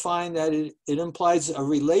 you'll find that it implies a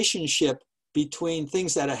relationship between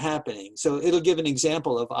things that are happening. So it'll give an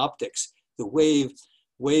example of optics.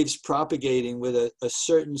 waves propagating with a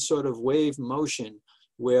certain sort of wave motion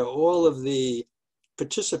where all of the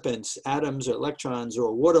participants, atoms or electrons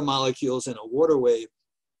or water molecules in a water wave,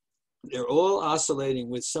 they're all oscillating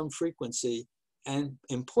with some frequency and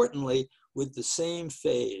importantly, with the same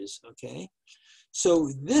phase, okay?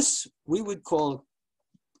 So this we would call,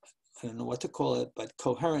 I don't know what to call it, but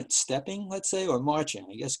coherent stepping, let's say, or marching,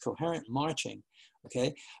 I guess coherent marching,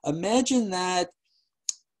 okay? Imagine that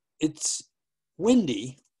it's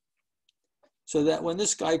windy, so that when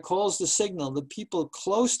this guy calls the signal, the people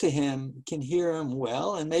close to him can hear him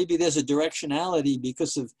well, and maybe there's a directionality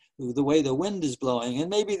because of the way the wind is blowing, and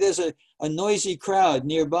maybe there's a noisy crowd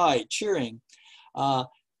nearby cheering.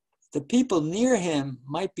 The people near him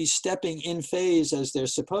might be stepping in phase as they're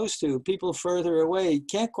supposed to. People further away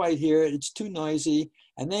can't quite hear it, it's too noisy,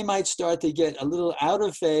 and they might start to get a little out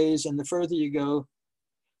of phase, and the further you go,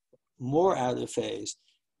 more out of phase.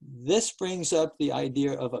 This brings up the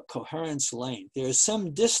idea of a coherence length. There's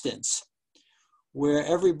some distance where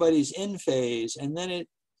everybody's in phase, and then it's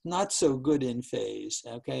not so good in phase,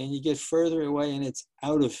 okay? And you get further away and it's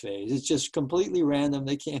out of phase. It's just completely random,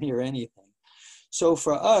 they can't hear anything. So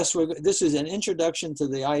for us, this is an introduction to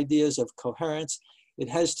the ideas of coherence. It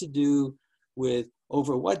has to do with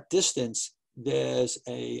over what distance there's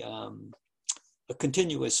a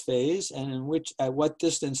continuous phase, and at what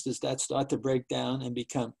distance does that start to break down and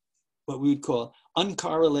become what we would call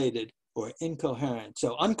uncorrelated or incoherent.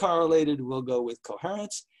 So uncorrelated will go with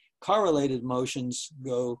coherence, correlated motions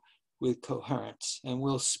go with coherence. And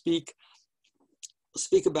we'll speak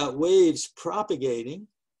about waves propagating.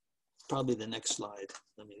 Probably the next slide.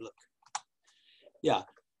 Let me look. Yeah,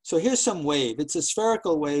 so here's some wave. It's a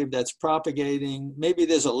spherical wave that's propagating. Maybe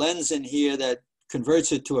there's a lens in here that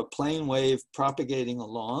converts it to a plane wave propagating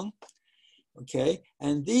along. Okay,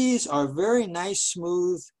 and these are very nice,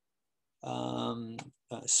 smooth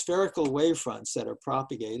spherical wavefronts that are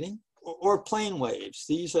propagating, or plane waves.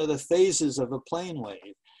 These are the phases of a plane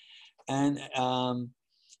wave. And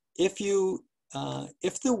if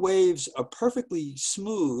the waves are perfectly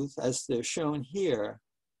smooth, as they're shown here,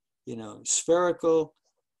 you know, spherical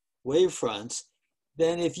wavefronts,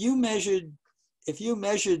 then if you measured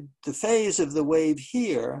the phase of the wave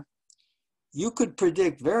here, you could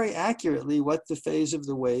predict very accurately what the phase of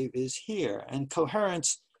the wave is here. And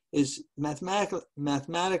coherence is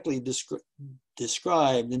mathematically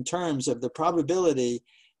described in terms of the probability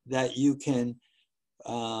that you can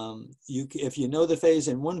if you know the phase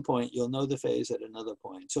in one point, you'll know the phase at another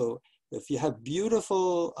point. So if you have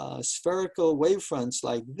beautiful spherical wavefronts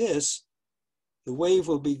like this, the wave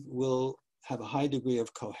will have a high degree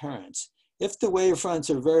of coherence. If the wavefronts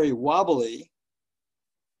are very wobbly,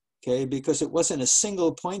 okay, because it wasn't a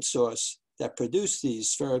single point source that produced these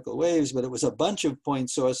spherical waves, but it was a bunch of point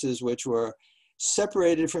sources which were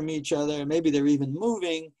separated from each other, maybe they're even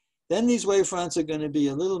moving, then these wavefronts are going to be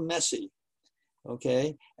a little messy.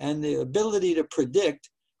 Okay, and the ability to predict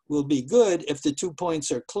will be good if the 2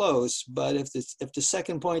 points are close, but if the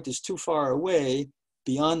second point is too far away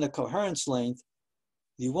beyond the coherence length,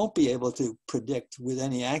 you won't be able to predict with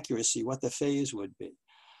any accuracy what the phase would be.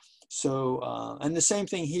 So, and the same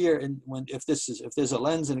thing here, if there's a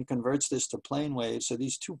lens and it converts this to plane waves, so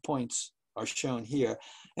these 2 points are shown here.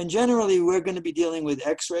 And generally, we're going to be dealing with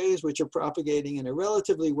X-rays, which are propagating in a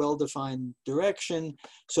relatively well-defined direction.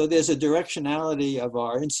 So there's a directionality of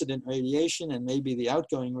our incident radiation and maybe the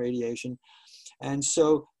outgoing radiation. And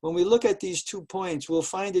so when we look at these 2 points, we'll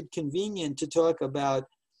find it convenient to talk about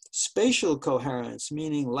spatial coherence,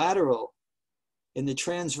 meaning lateral in the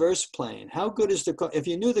transverse plane. How good is if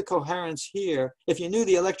you knew the coherence here, if you knew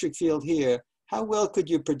the electric field here, how well could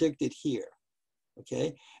you predict it here?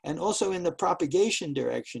 Okay, and also in the propagation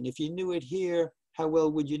direction, if you knew it here, how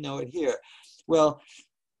well would you know it here? Well,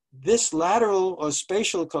 this lateral or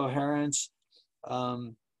spatial coherence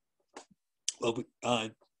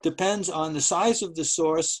depends on the size of the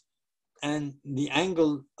source and the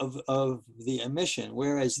angle of the emission,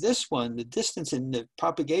 whereas this one, the distance in the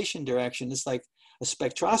propagation direction, is like a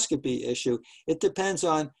spectroscopy issue. It depends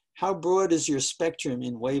on how broad is your spectrum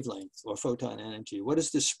in wavelength or photon energy. What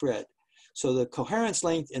is the spread? So the coherence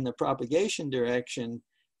length in the propagation direction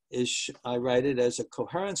is, I write it as a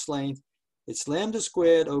coherence length. It's lambda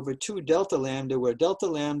squared over 2 delta lambda, where delta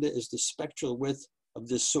lambda is the spectral width of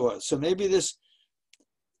this source. So maybe this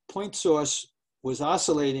point source was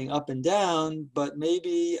oscillating up and down, but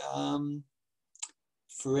maybe,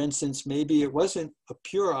 for instance, maybe it wasn't a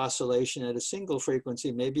pure oscillation at a single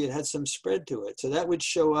frequency. Maybe it had some spread to it. So that would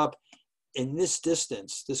show up in this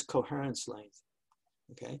distance, this coherence length.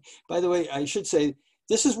 Okay. By the way, I should say,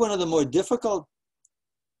 this is one of the more difficult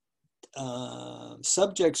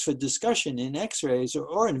subjects for discussion in X-rays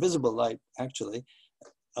or in visible light, actually,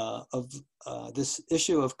 of this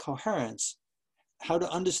issue of coherence, how to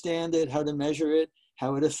understand it, how to measure it,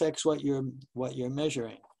 how it affects what you're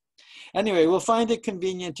measuring. Anyway, we'll find it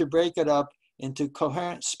convenient to break it up into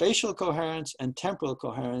spatial coherence and temporal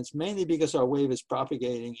coherence, mainly because our wave is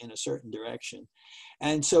propagating in a certain direction.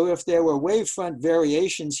 And so if there were wavefront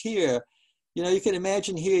variations here, you can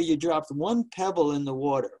imagine here you dropped one pebble in the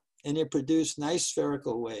water and it produced nice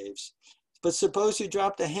spherical waves. But suppose you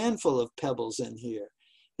dropped a handful of pebbles in here.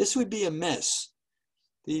 This would be a mess.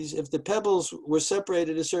 If the pebbles were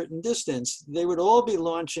separated a certain distance, they would all be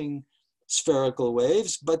launching spherical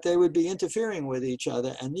waves, but they would be interfering with each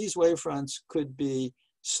other. And these wavefronts could be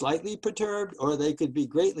slightly perturbed or they could be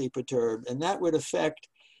greatly perturbed. And that would affect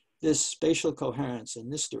this spatial coherence in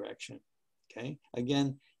this direction, okay?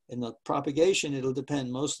 Again, in the propagation, it'll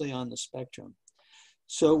depend mostly on the spectrum.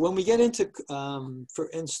 So when we get into, for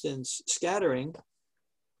instance, scattering,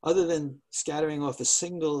 other than scattering off a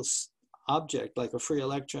single object like a free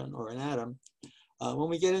electron or an atom, when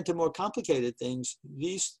we get into more complicated things,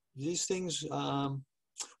 these things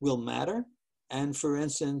will matter. And for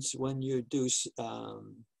instance, when you do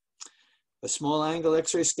a small angle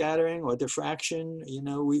X-ray scattering or diffraction,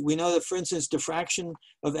 we know that, for instance, diffraction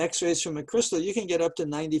of X-rays from a crystal, you can get up to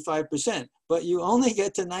 95%, but you only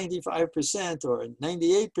get to 95% or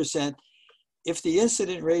 98% if the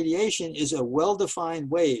incident radiation is a well-defined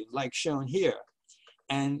wave, like shown here.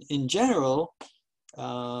 And in general,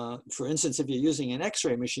 for instance, if you're using an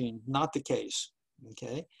X-ray machine, not the case,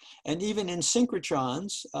 okay? And even in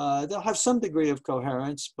synchrotrons, they'll have some degree of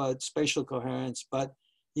coherence, but spatial coherence, but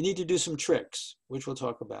you need to do some tricks, which we'll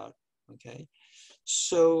talk about, okay?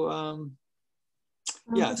 So,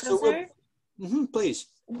 yeah, so please.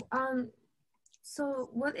 So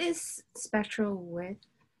what is spectral width?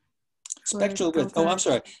 Spectral width, oh, I'm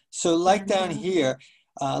sorry. So like down here,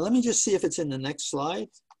 let me just see if it's in the next slide.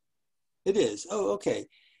 It is, oh, okay.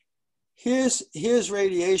 Here's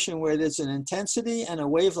radiation where there's an intensity and a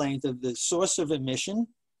wavelength of the source of emission,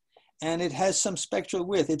 and it has some spectral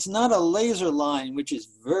width. It's not a laser line, which is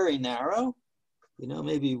very narrow,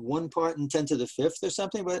 maybe 1 part in 10 to the 5th or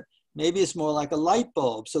something, but maybe it's more like a light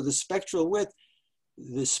bulb. So the spectral width,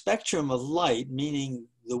 the spectrum of light, meaning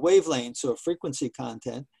the wavelengths or frequency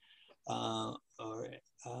content,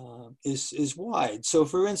 is wide. So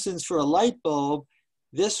for instance, for a light bulb,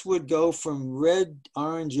 this would go from red,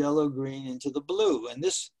 orange, yellow, green into the blue. And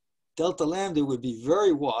this delta lambda would be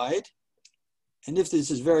very wide. And if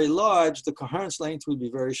this is very large, the coherence length would be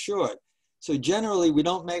very short. So generally, we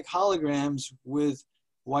don't make holograms with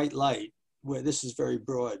white light, where this is very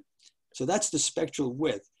broad. So that's the spectral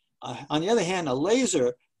width. On the other hand, a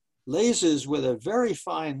lasers with a very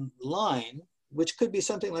fine line, which could be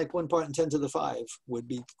something like 1 part in 10 to the 5, would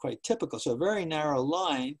be quite typical. So a very narrow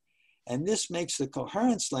line. And this makes the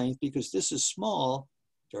coherence length, because this is small,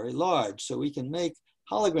 very large. So we can make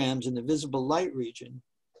holograms in the visible light region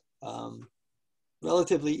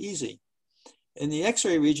relatively easy. In the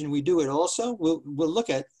X-ray region, we do it also. We'll look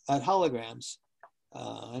at holograms.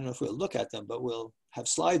 I don't know if we'll look at them, but we'll have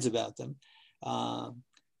slides about them,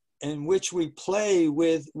 in which we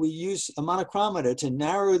use a monochromator to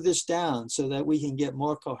narrow this down so that we can get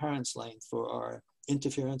more coherence length for our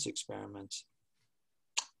interference experiments.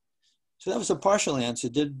 So that was a partial answer.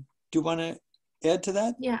 Do you want to add to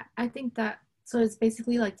that? Yeah, I think that, so it's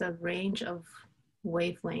basically like the range of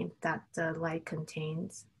wavelength that the light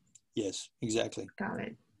contains. Yes, exactly. Got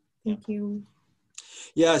it. Thank you.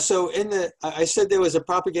 Yeah, so I said there was a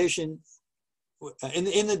propagation,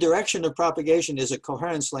 in the direction of propagation is a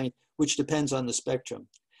coherence length, which depends on the spectrum,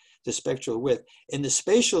 the spectral width. In the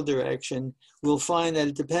spatial direction, we'll find that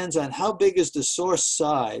it depends on how big is the source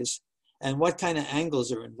size and what kind of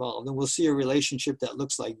angles are involved. And we'll see a relationship that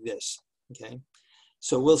looks like this, okay?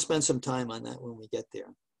 So we'll spend some time on that when we get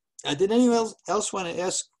there. Did anyone else want to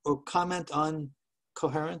ask or comment on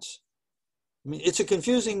coherence? I mean, it's a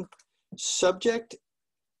confusing subject.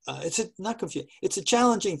 Not confusing, it's a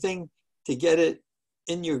challenging thing to get it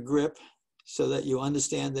in your grip so that you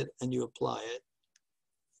understand it and you apply it.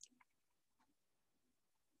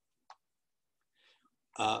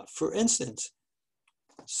 For instance,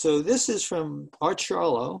 so this is from Art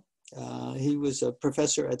Charlow. He was a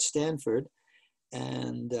professor at Stanford,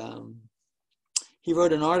 and he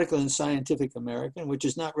wrote an article in Scientific American, which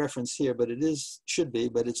is not referenced here, but it should be,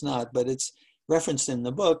 but it's not, but it's referenced in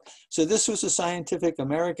the book. So this was a Scientific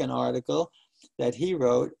American article that he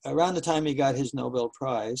wrote around the time he got his Nobel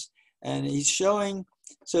Prize. And he's showing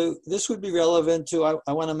So this would be relevant to,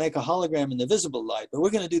 I want to make a hologram in the visible light, but we're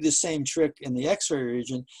going to do the same trick in the X-ray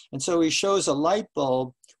region. And so he shows a light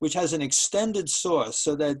bulb which has an extended source,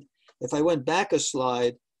 so that if I went back a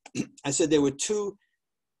slide, I said there were two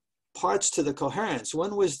parts to the coherence.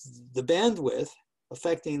 One was the bandwidth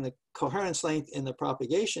affecting the coherence length in the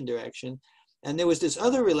propagation direction. And there was this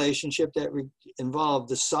other relationship that involved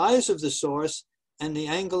the size of the source and the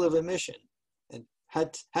angle of emission. And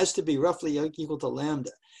has to be roughly equal to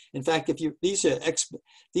lambda. In fact, if you, these are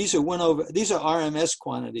RMS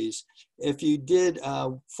quantities. If you did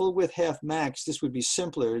full width half max, this would be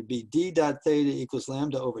simpler. It'd be d dot theta equals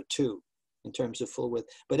lambda over 2 in terms of full width.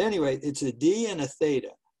 But anyway, it's a d and a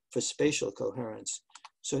theta for spatial coherence.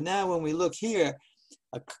 So now when we look here,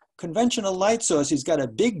 a conventional light source, he's got a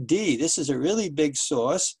big D. This is a really big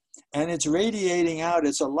source, and it's radiating out.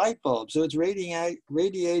 It's a light bulb, so it's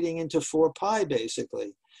radiating into 4 pi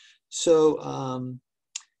basically. So,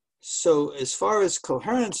 so as far as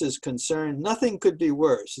coherence is concerned, nothing could be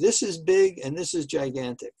worse. This is big and this is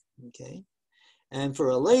gigantic, okay? And for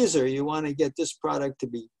a laser, you want to get this product to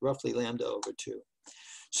be roughly lambda over 2.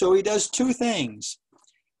 So he does 2 things.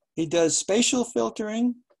 He does spatial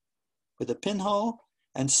filtering with a pinhole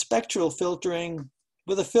and spectral filtering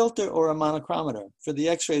with a filter or a monochromator. For the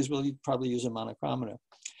X-rays, we'll probably use a monochromator.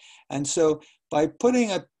 And so by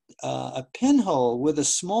putting a pinhole with a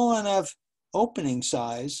small enough opening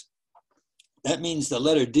size, that means the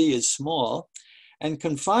letter D is small, and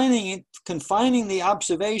confining the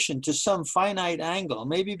observation to some finite angle,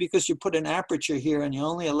 maybe because you put an aperture here and you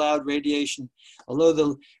only allowed radiation, although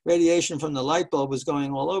the radiation from the light bulb was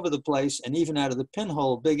going all over the place, and even out of the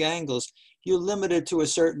pinhole, big angles, you limit it to a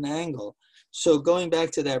certain angle. So going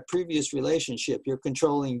back to that previous relationship, you're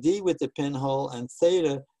controlling D with the pinhole and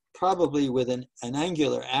theta probably with an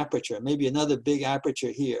angular aperture, maybe another big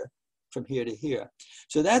aperture here, from here to here.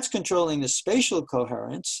 So that's controlling the spatial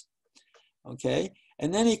coherence. Okay,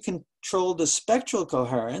 and then he controlled the spectral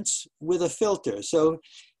coherence with a filter. So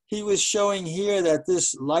he was showing here that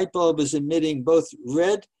this light bulb is emitting both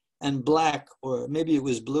red and black, or maybe it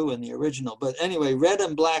was blue in the original, but anyway, red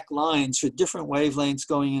and black lines for different wavelengths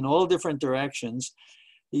going in all different directions.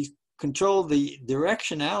 He controlled the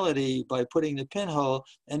directionality by putting the pinhole,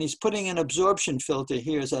 and he's putting an absorption filter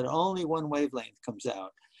here so that only one wavelength comes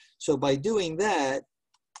out. So by doing that,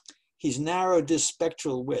 he's narrowed this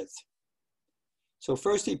spectral width. So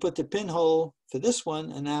first he put the pinhole for this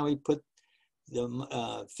one, and now he put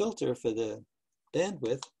the filter for the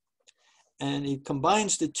bandwidth, and he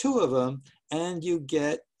combines the 2 of them, and you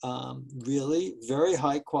get really very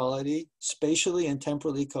high quality, spatially and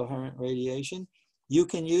temporally coherent radiation. You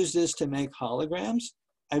can use this to make holograms.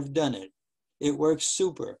 I've done it. It works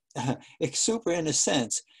super. It's super in a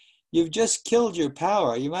sense. You've just killed your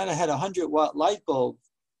power. You might have had a 100-watt light bulb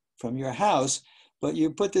from your house, but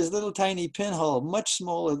you put this little tiny pinhole, much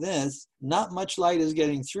smaller than this, not much light is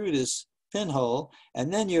getting through this pinhole,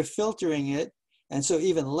 and then you're filtering it, and so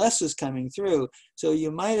even less is coming through. So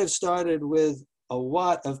you might have started with a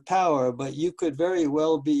watt of power, but you could very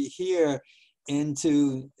well be here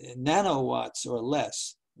into nanowatts or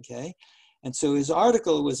less, okay? And so his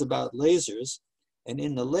article was about lasers, and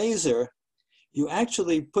in the laser, you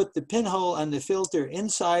actually put the pinhole and the filter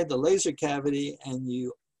inside the laser cavity, and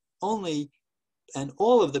you only, and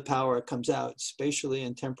all of the power comes out spatially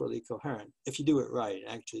and temporally coherent, if you do it right.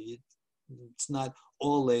 Actually, it's not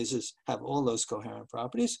all lasers have all those coherent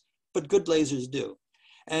properties, but good lasers do.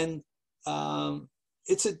 And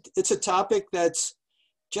it's a topic that's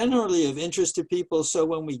generally of interest to people. So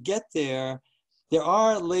when we get there, there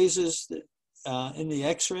are lasers that, in the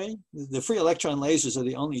X-ray. The free electron lasers are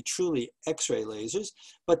the only truly X-ray lasers,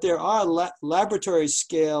 but there are laboratory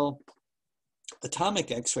scale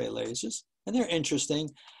atomic X-ray lasers, and they're interesting.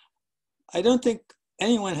 I don't think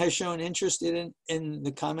anyone has shown interest in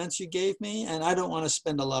the comments you gave me, and I don't want to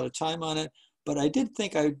spend a lot of time on it, but I did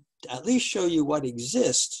think I'd at least show you what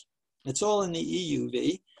exists. It's all in the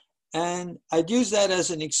EUV, and I'd use that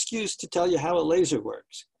as an excuse to tell you how a laser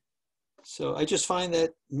works. So I just find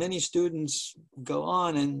that many students go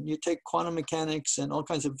on and you take quantum mechanics and all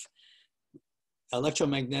kinds of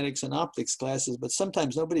electromagnetics and optics classes, but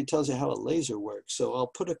sometimes nobody tells you how a laser works. So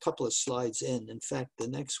I'll put a couple of slides in. In fact, the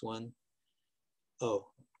next one, oh,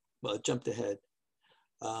 well, it jumped ahead.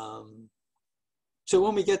 So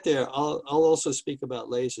when we get there, I'll also speak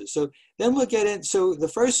about lasers. So then we'll get in, so the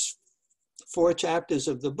first 4 chapters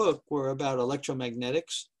of the book were about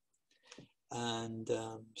electromagnetics and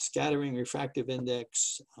scattering, refractive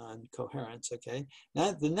index, and coherence, okay?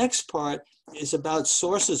 Now, the next part is about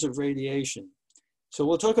sources of radiation. So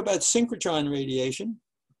we'll talk about synchrotron radiation,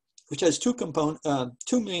 which has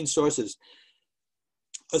two main sources.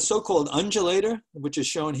 A so-called undulator, which is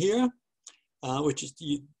shown here, which is,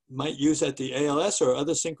 you might use at the ALS or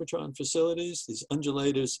other synchrotron facilities. These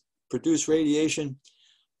undulators produce radiation,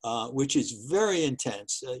 which is very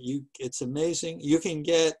intense. It's amazing. You can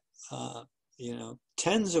get, you know,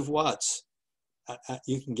 tens of watts.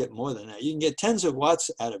 You can get more than that. You can get tens of watts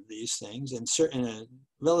out of these things in a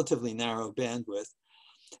relatively narrow bandwidth.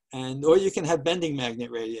 Or you can have bending magnet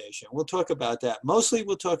radiation. We'll talk about that. Mostly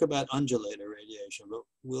we'll talk about undulator radiation, but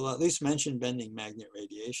we'll at least mention bending magnet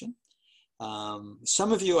radiation.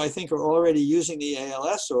 Some of you, I think, are already using the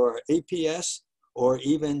ALS or APS or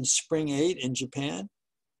even Spring 8 in Japan.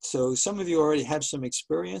 So some of you already have some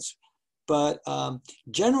experience, but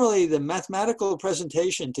generally the mathematical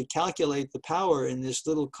presentation to calculate the power in this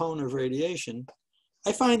little cone of radiation,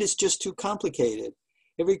 I find it's just too complicated.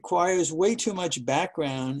 It requires way too much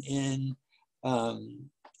background in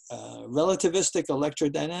relativistic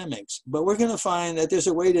electrodynamics. But we're going to find that there's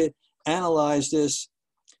a way to analyze this,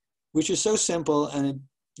 which is so simple, and it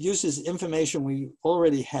uses information we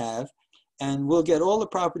already have, and we'll get all the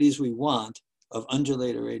properties we want of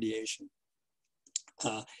undulator radiation.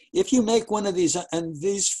 If you make one of these, and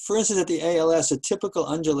these, for instance, at the ALS, a typical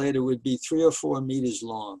undulator would be 3 or 4 meters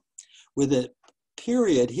long, with a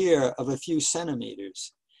period here of a few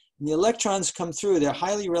centimeters. And the electrons come through, they're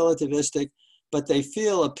highly relativistic, but they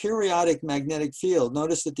feel a periodic magnetic field.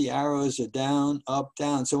 Notice that the arrows are down, up,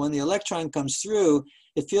 down. So when the electron comes through,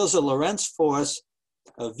 it feels a Lorentz force,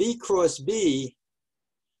 a V cross B,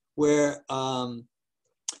 where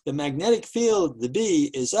the magnetic field, the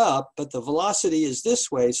B, is up, but the velocity is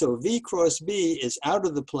this way. So V cross B is out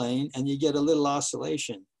of the plane, and you get a little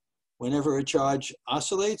oscillation. Whenever a charge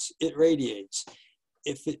oscillates, it radiates.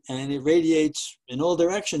 And it radiates in all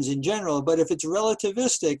directions in general, but if it's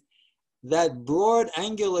relativistic, that broad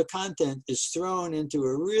angular content is thrown into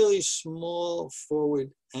a really small forward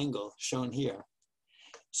angle shown here.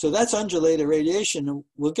 So that's undulator radiation.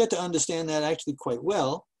 We'll get to understand that actually quite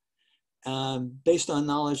well based on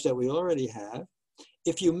knowledge that we already have.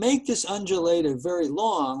 If you make this undulator very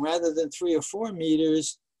long, rather than 3 or 4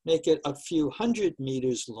 meters, make it a few hundred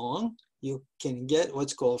meters long, you can get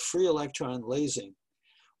what's called free electron lasing.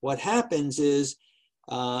 What happens is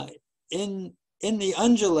in the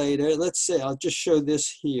undulator, let's say, I'll just show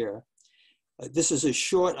this here. This is a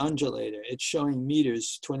short undulator. It's showing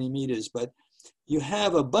meters, 20 meters, but you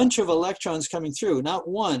have a bunch of electrons coming through, not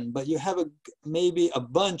one, but you have maybe a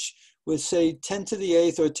bunch with, say, 10 to the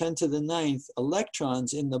 8th or 10 to the 9th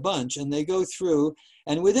electrons in the bunch, and they go through,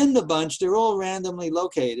 and within the bunch, they're all randomly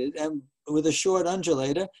located, and with a short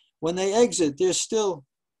undulator, when they exit, they're still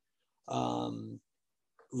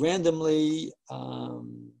randomly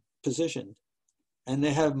positioned, and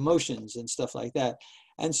they have motions and stuff like that.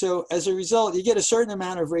 And so as a result, you get a certain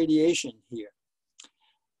amount of radiation here.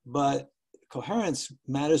 But coherence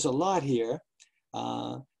matters a lot here.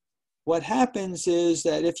 What happens is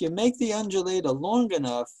that if you make the undulator long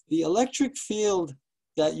enough, the electric field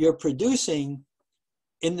that you're producing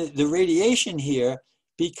in the radiation here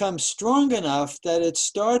becomes strong enough that it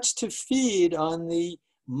starts to feed on the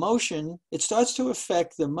motion. It starts to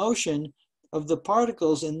affect the motion of the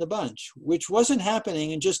particles in the bunch, which wasn't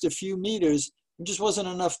happening in just a few meters. It just wasn't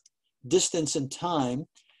enough distance and time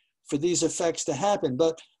for these effects to happen.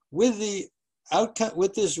 But with the outcome,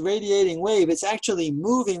 with this radiating wave, it's actually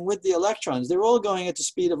moving with the electrons. They're all going at the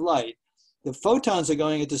speed of light. The photons are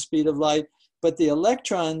going at the speed of light, but the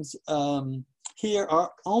electrons here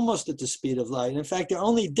are almost at the speed of light. In fact, they're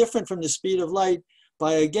only different from the speed of light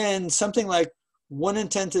by, again, something like 1 in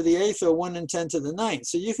 10 to the 8th or 1 in 10 to the 9th.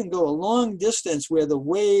 So you can go a long distance where the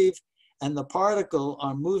wave and the particle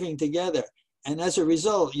are moving together. And as a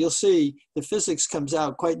result, you'll see the physics comes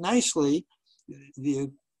out quite nicely. The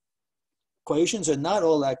equations are not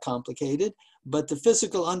all that complicated, but the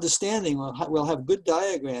physical understanding will have good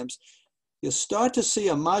diagrams. You'll start to see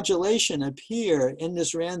a modulation appear in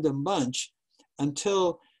this random bunch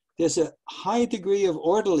until there's a high degree of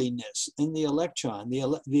orderliness in the electron.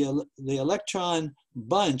 The electron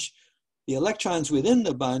bunch, the electrons within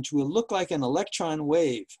the bunch will look like an electron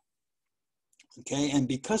wave. Okay, and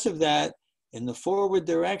because of that, in the forward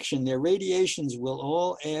direction, their radiations will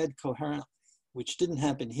all add coherently, which didn't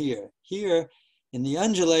happen here. Here, in the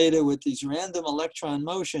undulator with these random electron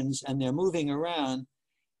motions, and they're moving around,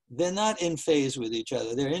 they're not in phase with each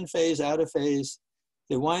other. They're in phase, out of phase.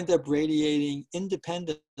 They wind up radiating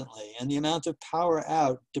independently, and the amount of power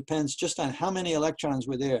out depends just on how many electrons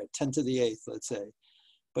were there, 10 to the 8th, let's say.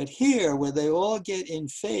 But here, where they all get in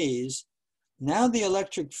phase, now the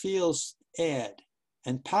electric fields add.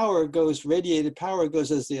 And power goes, radiated power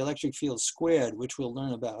goes as the electric field squared, which we'll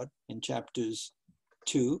learn about in chapters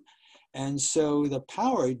 2. And so the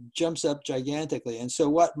power jumps up gigantically. And so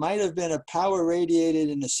what might have been a power radiated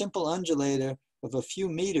in a simple undulator of a few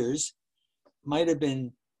meters might have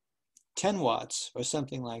been 10 watts or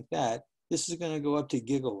something like that. This is going to go up to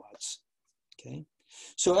gigawatts. Okay,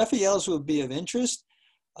 so FELs will be of interest.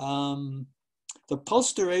 The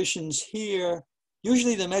pulse durations here,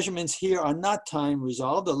 usually the measurements here are not time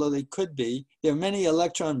resolved, although they could be. There are many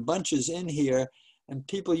electron bunches in here, and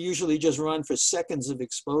people usually just run for seconds of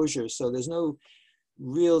exposure, so there's no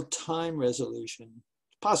real time resolution.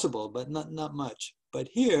 Possible, but not much. But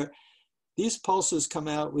here, these pulses come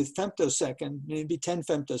out with femtosecond, maybe 10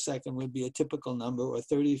 femtosecond would be a typical number, or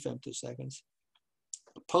 30 femtoseconds.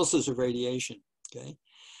 Pulses of radiation, okay?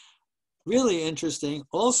 Really interesting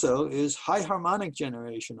also is high harmonic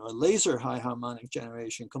generation, or laser high harmonic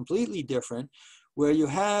generation, completely different, where you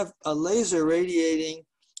have a laser radiating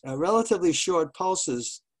relatively short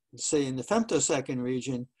pulses, say in the femtosecond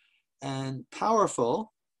region, and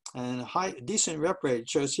powerful, and high, decent rep rate,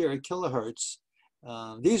 shows here a kilohertz.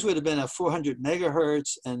 These would have been at 400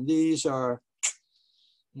 megahertz, and these are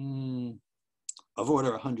of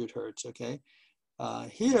order 100 hertz, okay?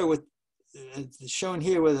 Here, with shown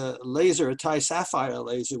here with a laser, a Ti sapphire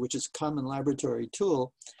laser, which is a common laboratory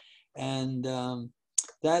tool, and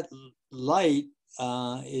that light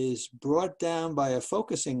is brought down by a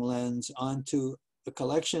focusing lens onto a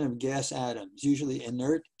collection of gas atoms, usually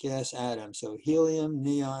inert gas atoms, so helium,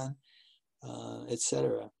 neon,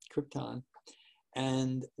 etc., krypton.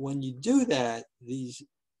 And when you do that, these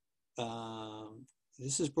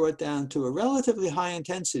this is brought down to a relatively high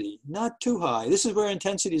intensity, not too high. This is where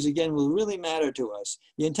intensities, again, will really matter to us.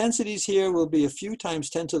 The intensities here will be a few times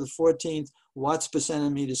 10 to the 14th watts per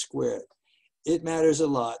centimeter squared. It matters a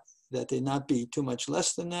lot that they not be too much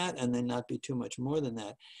less than that, and they not be too much more than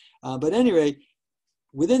that. But at any rate,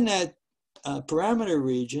 within that parameter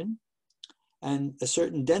region and a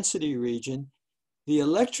certain density region, the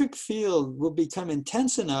electric field will become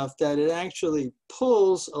intense enough that it actually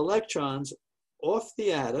pulls electrons off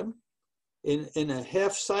the atom. In a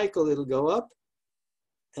half cycle, it'll go up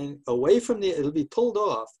and away from the, it'll be pulled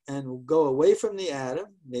off and go away from the atom,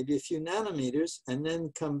 maybe a few nanometers, and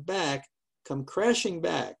then come back, come crashing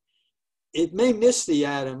back. It may miss the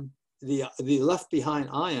atom, the left behind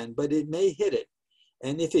ion, but it may hit it.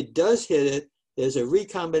 And if it does hit it, there's a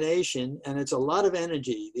recombination, and it's a lot of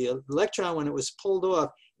energy. The electron, when it was pulled off,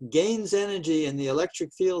 gains energy in the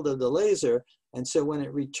electric field of the laser, and so when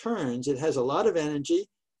it returns, it has a lot of energy,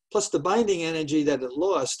 plus the binding energy that it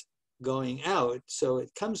lost going out. So it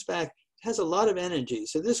comes back, it has a lot of energy.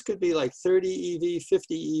 So this could be like 30 eV,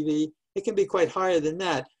 50 EV. It can be quite higher than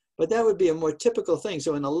that, but that would be a more typical thing.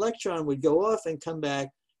 So an electron would go off and come back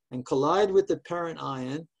and collide with the parent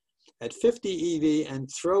ion at 50 EV and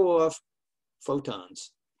throw off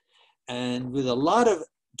photons. And with a lot of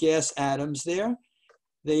gas atoms there,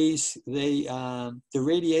 the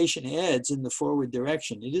radiation adds in the forward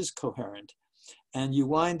direction. It is coherent. And you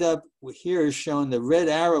wind up, here is shown the red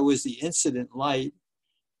arrow is the incident light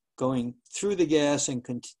going through the gas and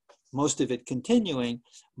most of it continuing,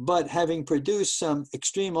 but having produced some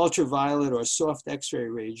extreme ultraviolet or soft X-ray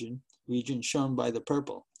region shown by the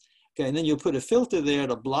purple. Okay, and then you'll put a filter there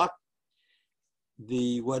to block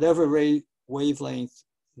the whatever wavelength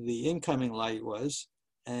the incoming light was,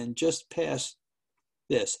 and just pass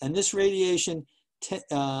this. And this radiation,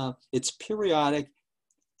 it's periodic,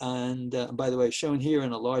 and by the way, shown here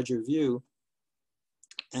in a larger view.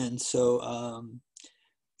 And so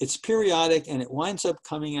it's periodic, and it winds up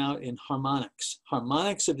coming out in harmonics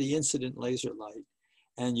of the incident laser light.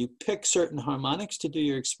 And you pick certain harmonics to do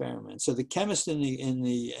your experiment. So the chemist in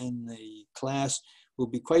the class will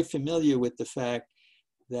be quite familiar with the fact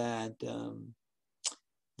that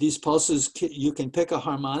these pulses, you can pick a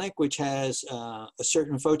harmonic which has a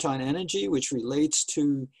certain photon energy, which relates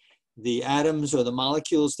to the atoms or the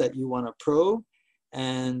molecules that you want to probe.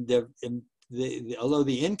 And although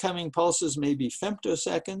the incoming pulses may be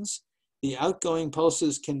femtoseconds, the outgoing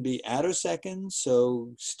pulses can be attoseconds.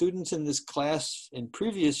 So students in this class in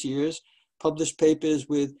previous years published papers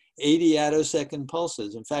with 80 attosecond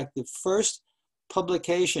pulses. In fact, the first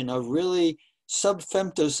publication of really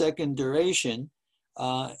sub-femtosecond duration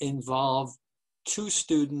involved two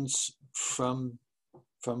students from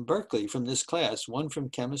Berkeley, from this class, one from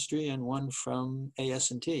chemistry and one from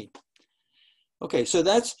AST. Okay, so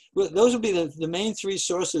those will be the main three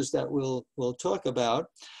sources that we'll talk about.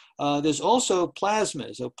 There's also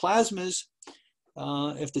plasmas. So plasmas,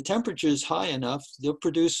 if the temperature is high enough, they'll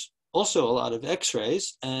produce also a lot of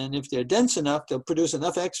X-rays. And if they're dense enough, they'll produce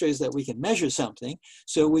enough X-rays that we can measure something.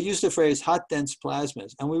 So we use the phrase hot dense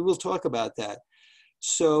plasmas, and we will talk about that.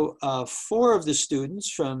 So 4 of the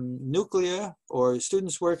students from nuclear, or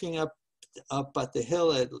students working up at the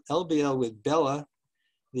hill at LBL with Bella,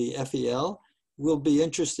 the FEL, will be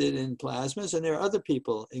interested in plasmas. And there are other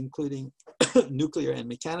people, including nuclear and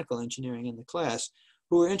mechanical engineering in the class,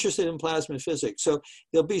 who are interested in plasma physics. So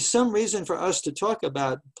there'll be some reason for us to talk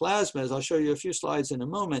about plasmas. I'll show you a few slides in a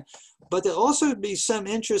moment, but there'll also be some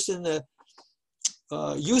interest in the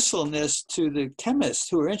usefulness to the chemists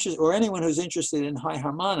who are interested, or anyone who's interested in high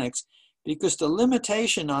harmonics, because the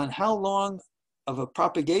limitation on how long of a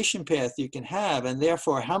propagation path you can have, and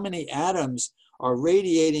therefore how many atoms are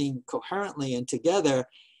radiating coherently and together,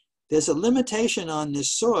 there's a limitation on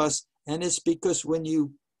this source, and it's because when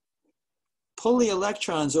you pull the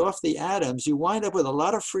electrons off the atoms, you wind up with a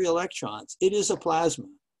lot of free electrons. It is a plasma,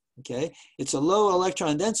 okay? It's a low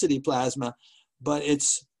electron density plasma, but it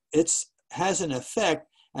has an effect,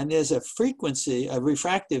 and there's a frequency, a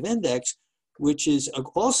refractive index, which is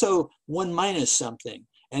also 1 minus something,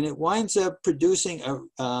 and it winds up producing a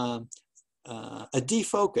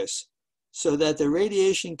defocus, so that the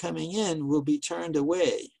radiation coming in will be turned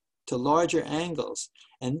away to larger angles.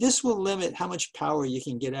 And this will limit how much power you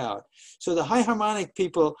can get out. So the high harmonic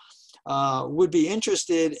people would be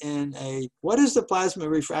interested in what is the plasma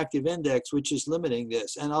refractive index, which is limiting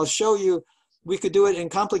this. And I'll show you, we could do it in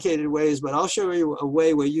complicated ways, but I'll show you a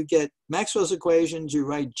way where you get Maxwell's equations, you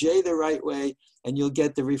write J the right way, and you'll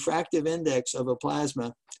get the refractive index of a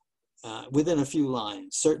plasma within a few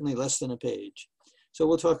lines, certainly less than a page. So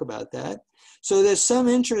we'll talk about that. So there's some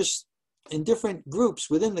interest in different groups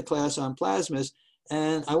within the class on plasmas,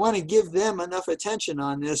 and I want to give them enough attention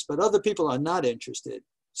on this, but other people are not interested.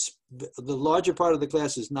 The larger part of the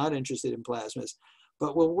class is not interested in plasmas,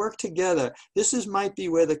 but we'll work together. This might be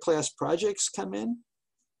where the class projects come in,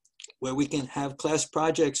 where we can have class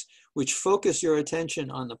projects which focus your attention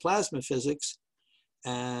on the plasma physics,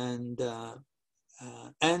 and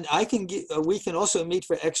we can also meet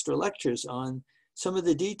for extra lectures on some of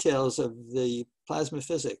the details of the plasma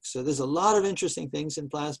physics. So there's a lot of interesting things in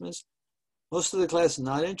plasmas. Most of the class is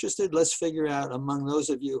not interested. Let's figure out among those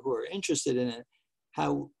of you who are interested in it,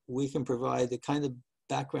 how we can provide the kind of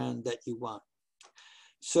background that you want.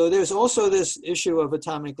 So there's also this issue of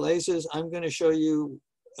atomic lasers. I'm going to show you,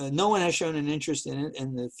 no one has shown an interest in it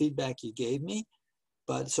in the feedback you gave me,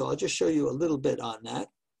 but so I'll just show you a little bit on that,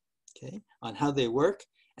 okay, on how they work,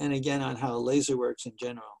 and again on how a laser works in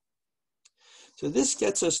general. So this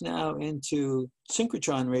gets us now into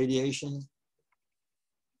synchrotron radiation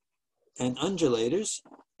and undulators,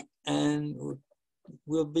 and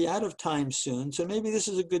we'll be out of time soon. So maybe this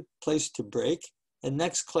is a good place to break. And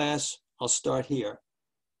next class, I'll start here.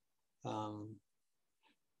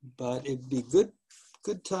 But it'd be good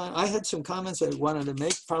time. I had some comments I wanted to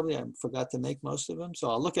make. Probably I forgot to make most of them. So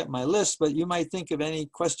I'll look at my list, but you might think of any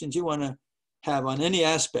questions you want to have on any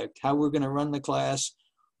aspect, how we're going to run the class,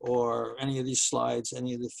 or any of these slides,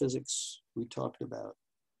 any of the physics we talked about.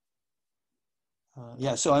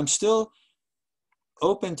 Yeah, so I'm still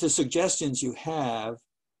open to suggestions you have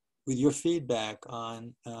with your feedback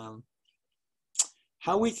on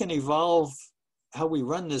how we can evolve how we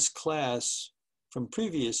run this class from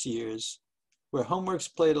previous years, where homework's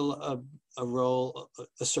played a role,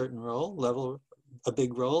 a certain role, a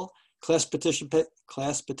big role, class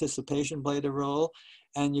participation played a role,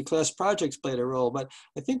 and your class projects played a role. But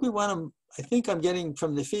I think I'm getting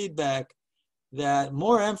from the feedback that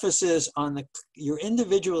more emphasis on your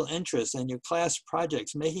individual interests and your class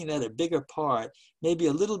projects, making that a bigger part, maybe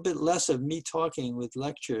a little bit less of me talking with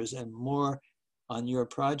lectures and more on your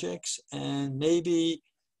projects, and maybe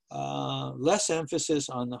less emphasis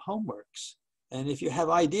on the homeworks. And if you have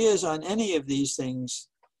ideas on any of these things,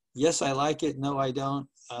 yes, I like it, no, I don't,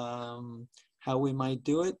 how we might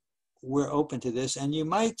do it, we're open to this. And you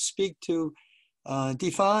might speak to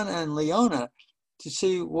Difan and Leona to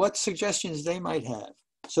see what suggestions they might have.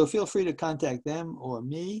 So feel free to contact them or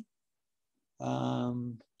me.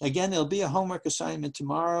 Again, there'll be a homework assignment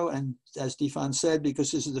tomorrow. And as Difan said,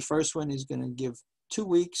 because this is the first one, he's going to give 2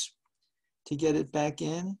 weeks to get it back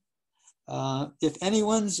in. If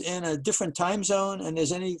anyone's in a different time zone and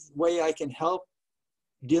there's any way I can help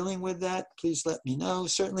dealing with that, please let me know.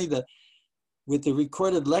 Certainly with the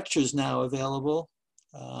recorded lectures now available,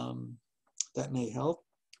 that may help.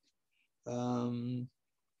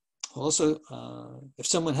 Also, if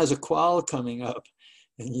someone has a qual coming up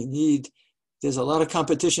and there's a lot of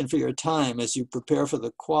competition for your time as you prepare for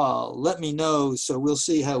the qual, let me know, so we'll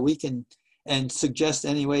see how we can, and suggest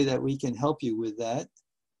any way that we can help you with that.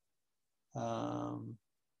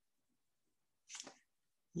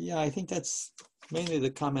 Yeah, I think that's mainly the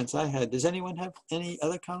comments I had. Does anyone have any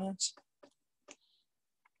other comments?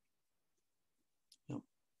 No.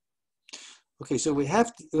 Okay, so we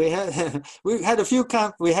had a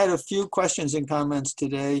few questions and comments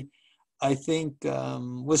today. I think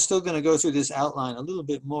we're still going to go through this outline a little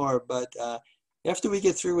bit more, but after we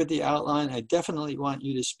get through with the outline, I definitely want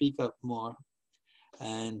you to speak up more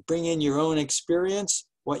and bring in your own experience,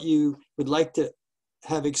 what you would like to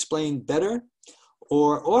have explained better,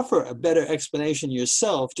 or offer a better explanation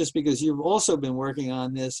yourself, just because you've also been working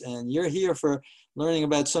on this and you're here for learning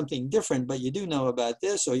about something different, but you do know about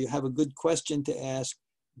this, or you have a good question to ask.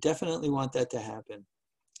 Definitely want that to happen,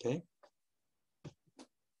 okay?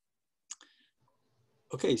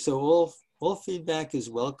 Okay, so all feedback is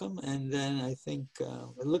welcome, and then I think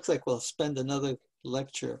it looks like we'll spend another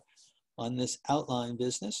lecture on this outline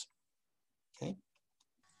business, okay?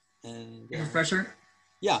 And Professor?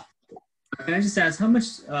 Yeah. Can I just ask, how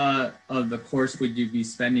much of the course would you be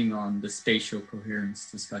spending on the spatial coherence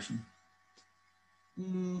discussion?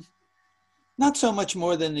 Not so much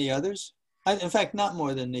more than the others. In fact, not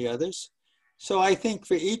more than the others. So I think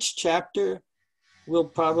for each chapter, we'll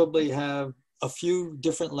probably have a few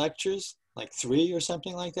different lectures, like 3 or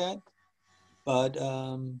something like that. But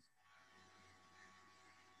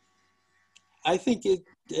I think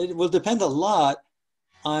it will depend a lot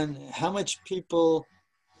on how much people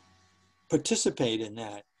participate in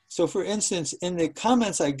that. So for instance, in the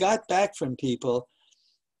comments I got back from people,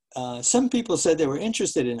 some people said they were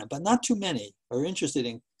interested in it, but not too many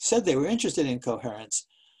said they were interested in coherence.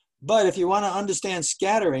 But if you want to understand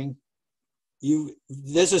scattering,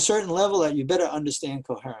 there's a certain level that you better understand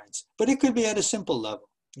coherence. But it could be at a simple level,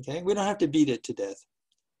 okay? We don't have to beat it to death,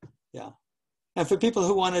 yeah. And for people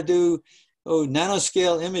who want to do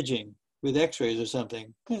nanoscale imaging with x-rays or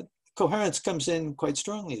something, coherence comes in quite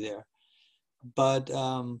strongly there. But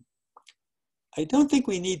I don't think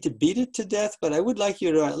we need to beat it to death, but I would like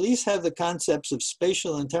you to at least have the concepts of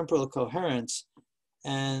spatial and temporal coherence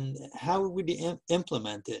and how would you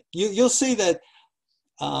implement it. You'll see that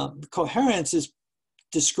coherence is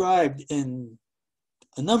described in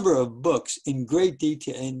a number of books in great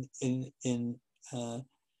detail, in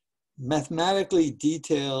mathematically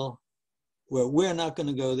detail, where we're not going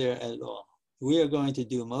to go there at all. We are going to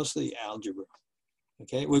do mostly algebra.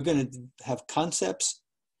 Okay, we're going to have concepts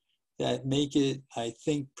that make it, I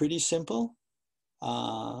think, pretty simple.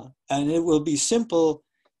 And it will be simple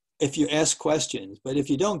if you ask questions. But if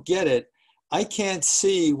you don't get it, I can't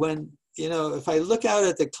see when, if I look out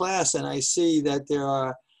at the class and I see that there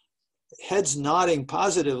are heads nodding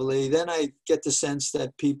positively, then I get the sense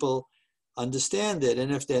that people understand it.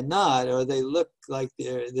 And if they're not, or they look like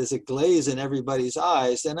there's a glaze in everybody's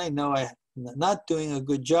eyes, then I know I'm not doing a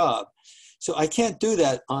good job. So I can't do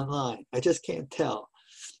that online. I just can't tell.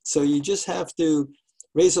 So you just have to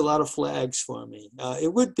raise a lot of flags for me.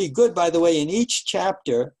 It would be good, by the way, in each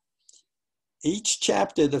chapter,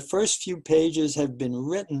 the first few pages have been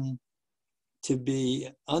written to be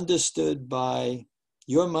understood by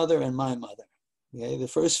your mother and my mother, okay? The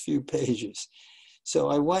first few pages. So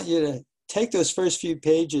I want you to take those first few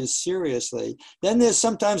pages seriously. Then there's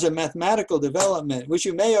sometimes a mathematical development, which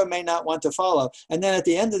you may or may not want to follow. And then at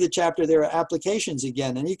the end of the chapter, there are applications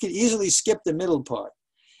again, and you can easily skip the middle part.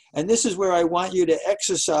 And this is where I want you to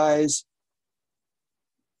exercise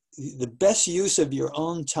the best use of your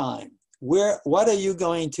own time. What are you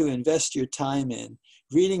going to invest your time in?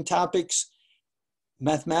 Reading topics,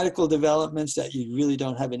 mathematical developments that you really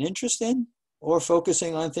don't have an interest in, or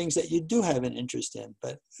focusing on things that you do have an interest in.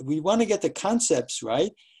 But we want to get the concepts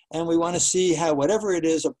right, and we want to see how whatever it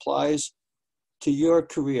is applies to your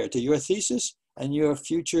career, to your thesis, and your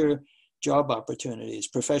future job opportunities,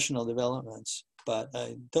 professional developments. But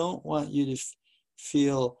I don't want you to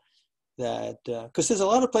feel that, because there's a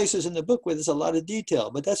lot of places in the book where there's a lot of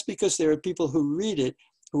detail, but that's because there are people who read it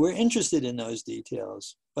who are interested in those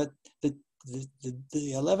details. But the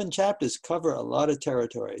 11 chapters cover a lot of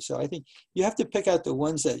territory. So I think you have to pick out the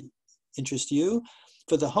ones that interest you.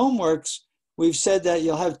 For the homeworks, we've said that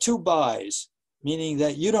you'll have 2 buys, meaning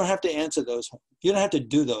that you don't have to answer those, you don't have to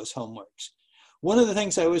do those homeworks. One of the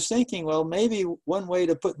things I was thinking, well, maybe one way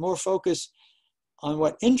to put more focus on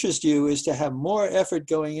what interests you is to have more effort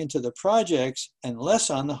going into the projects and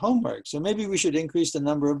less on the homework. So maybe we should increase the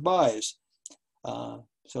number of buys.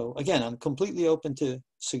 So again, I'm completely open to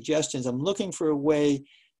suggestions. I'm looking for a way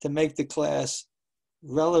to make the class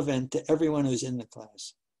relevant to everyone who's in the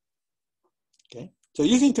class. Okay, so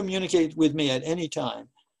you can communicate with me at any time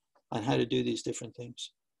on how to do these different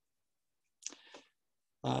things.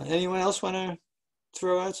 Anyone else want to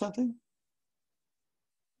throw out something?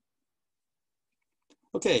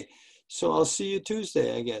 Okay, so I'll see you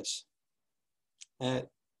Tuesday, I guess, at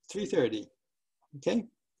 3:30. Okay?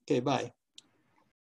 Okay, bye.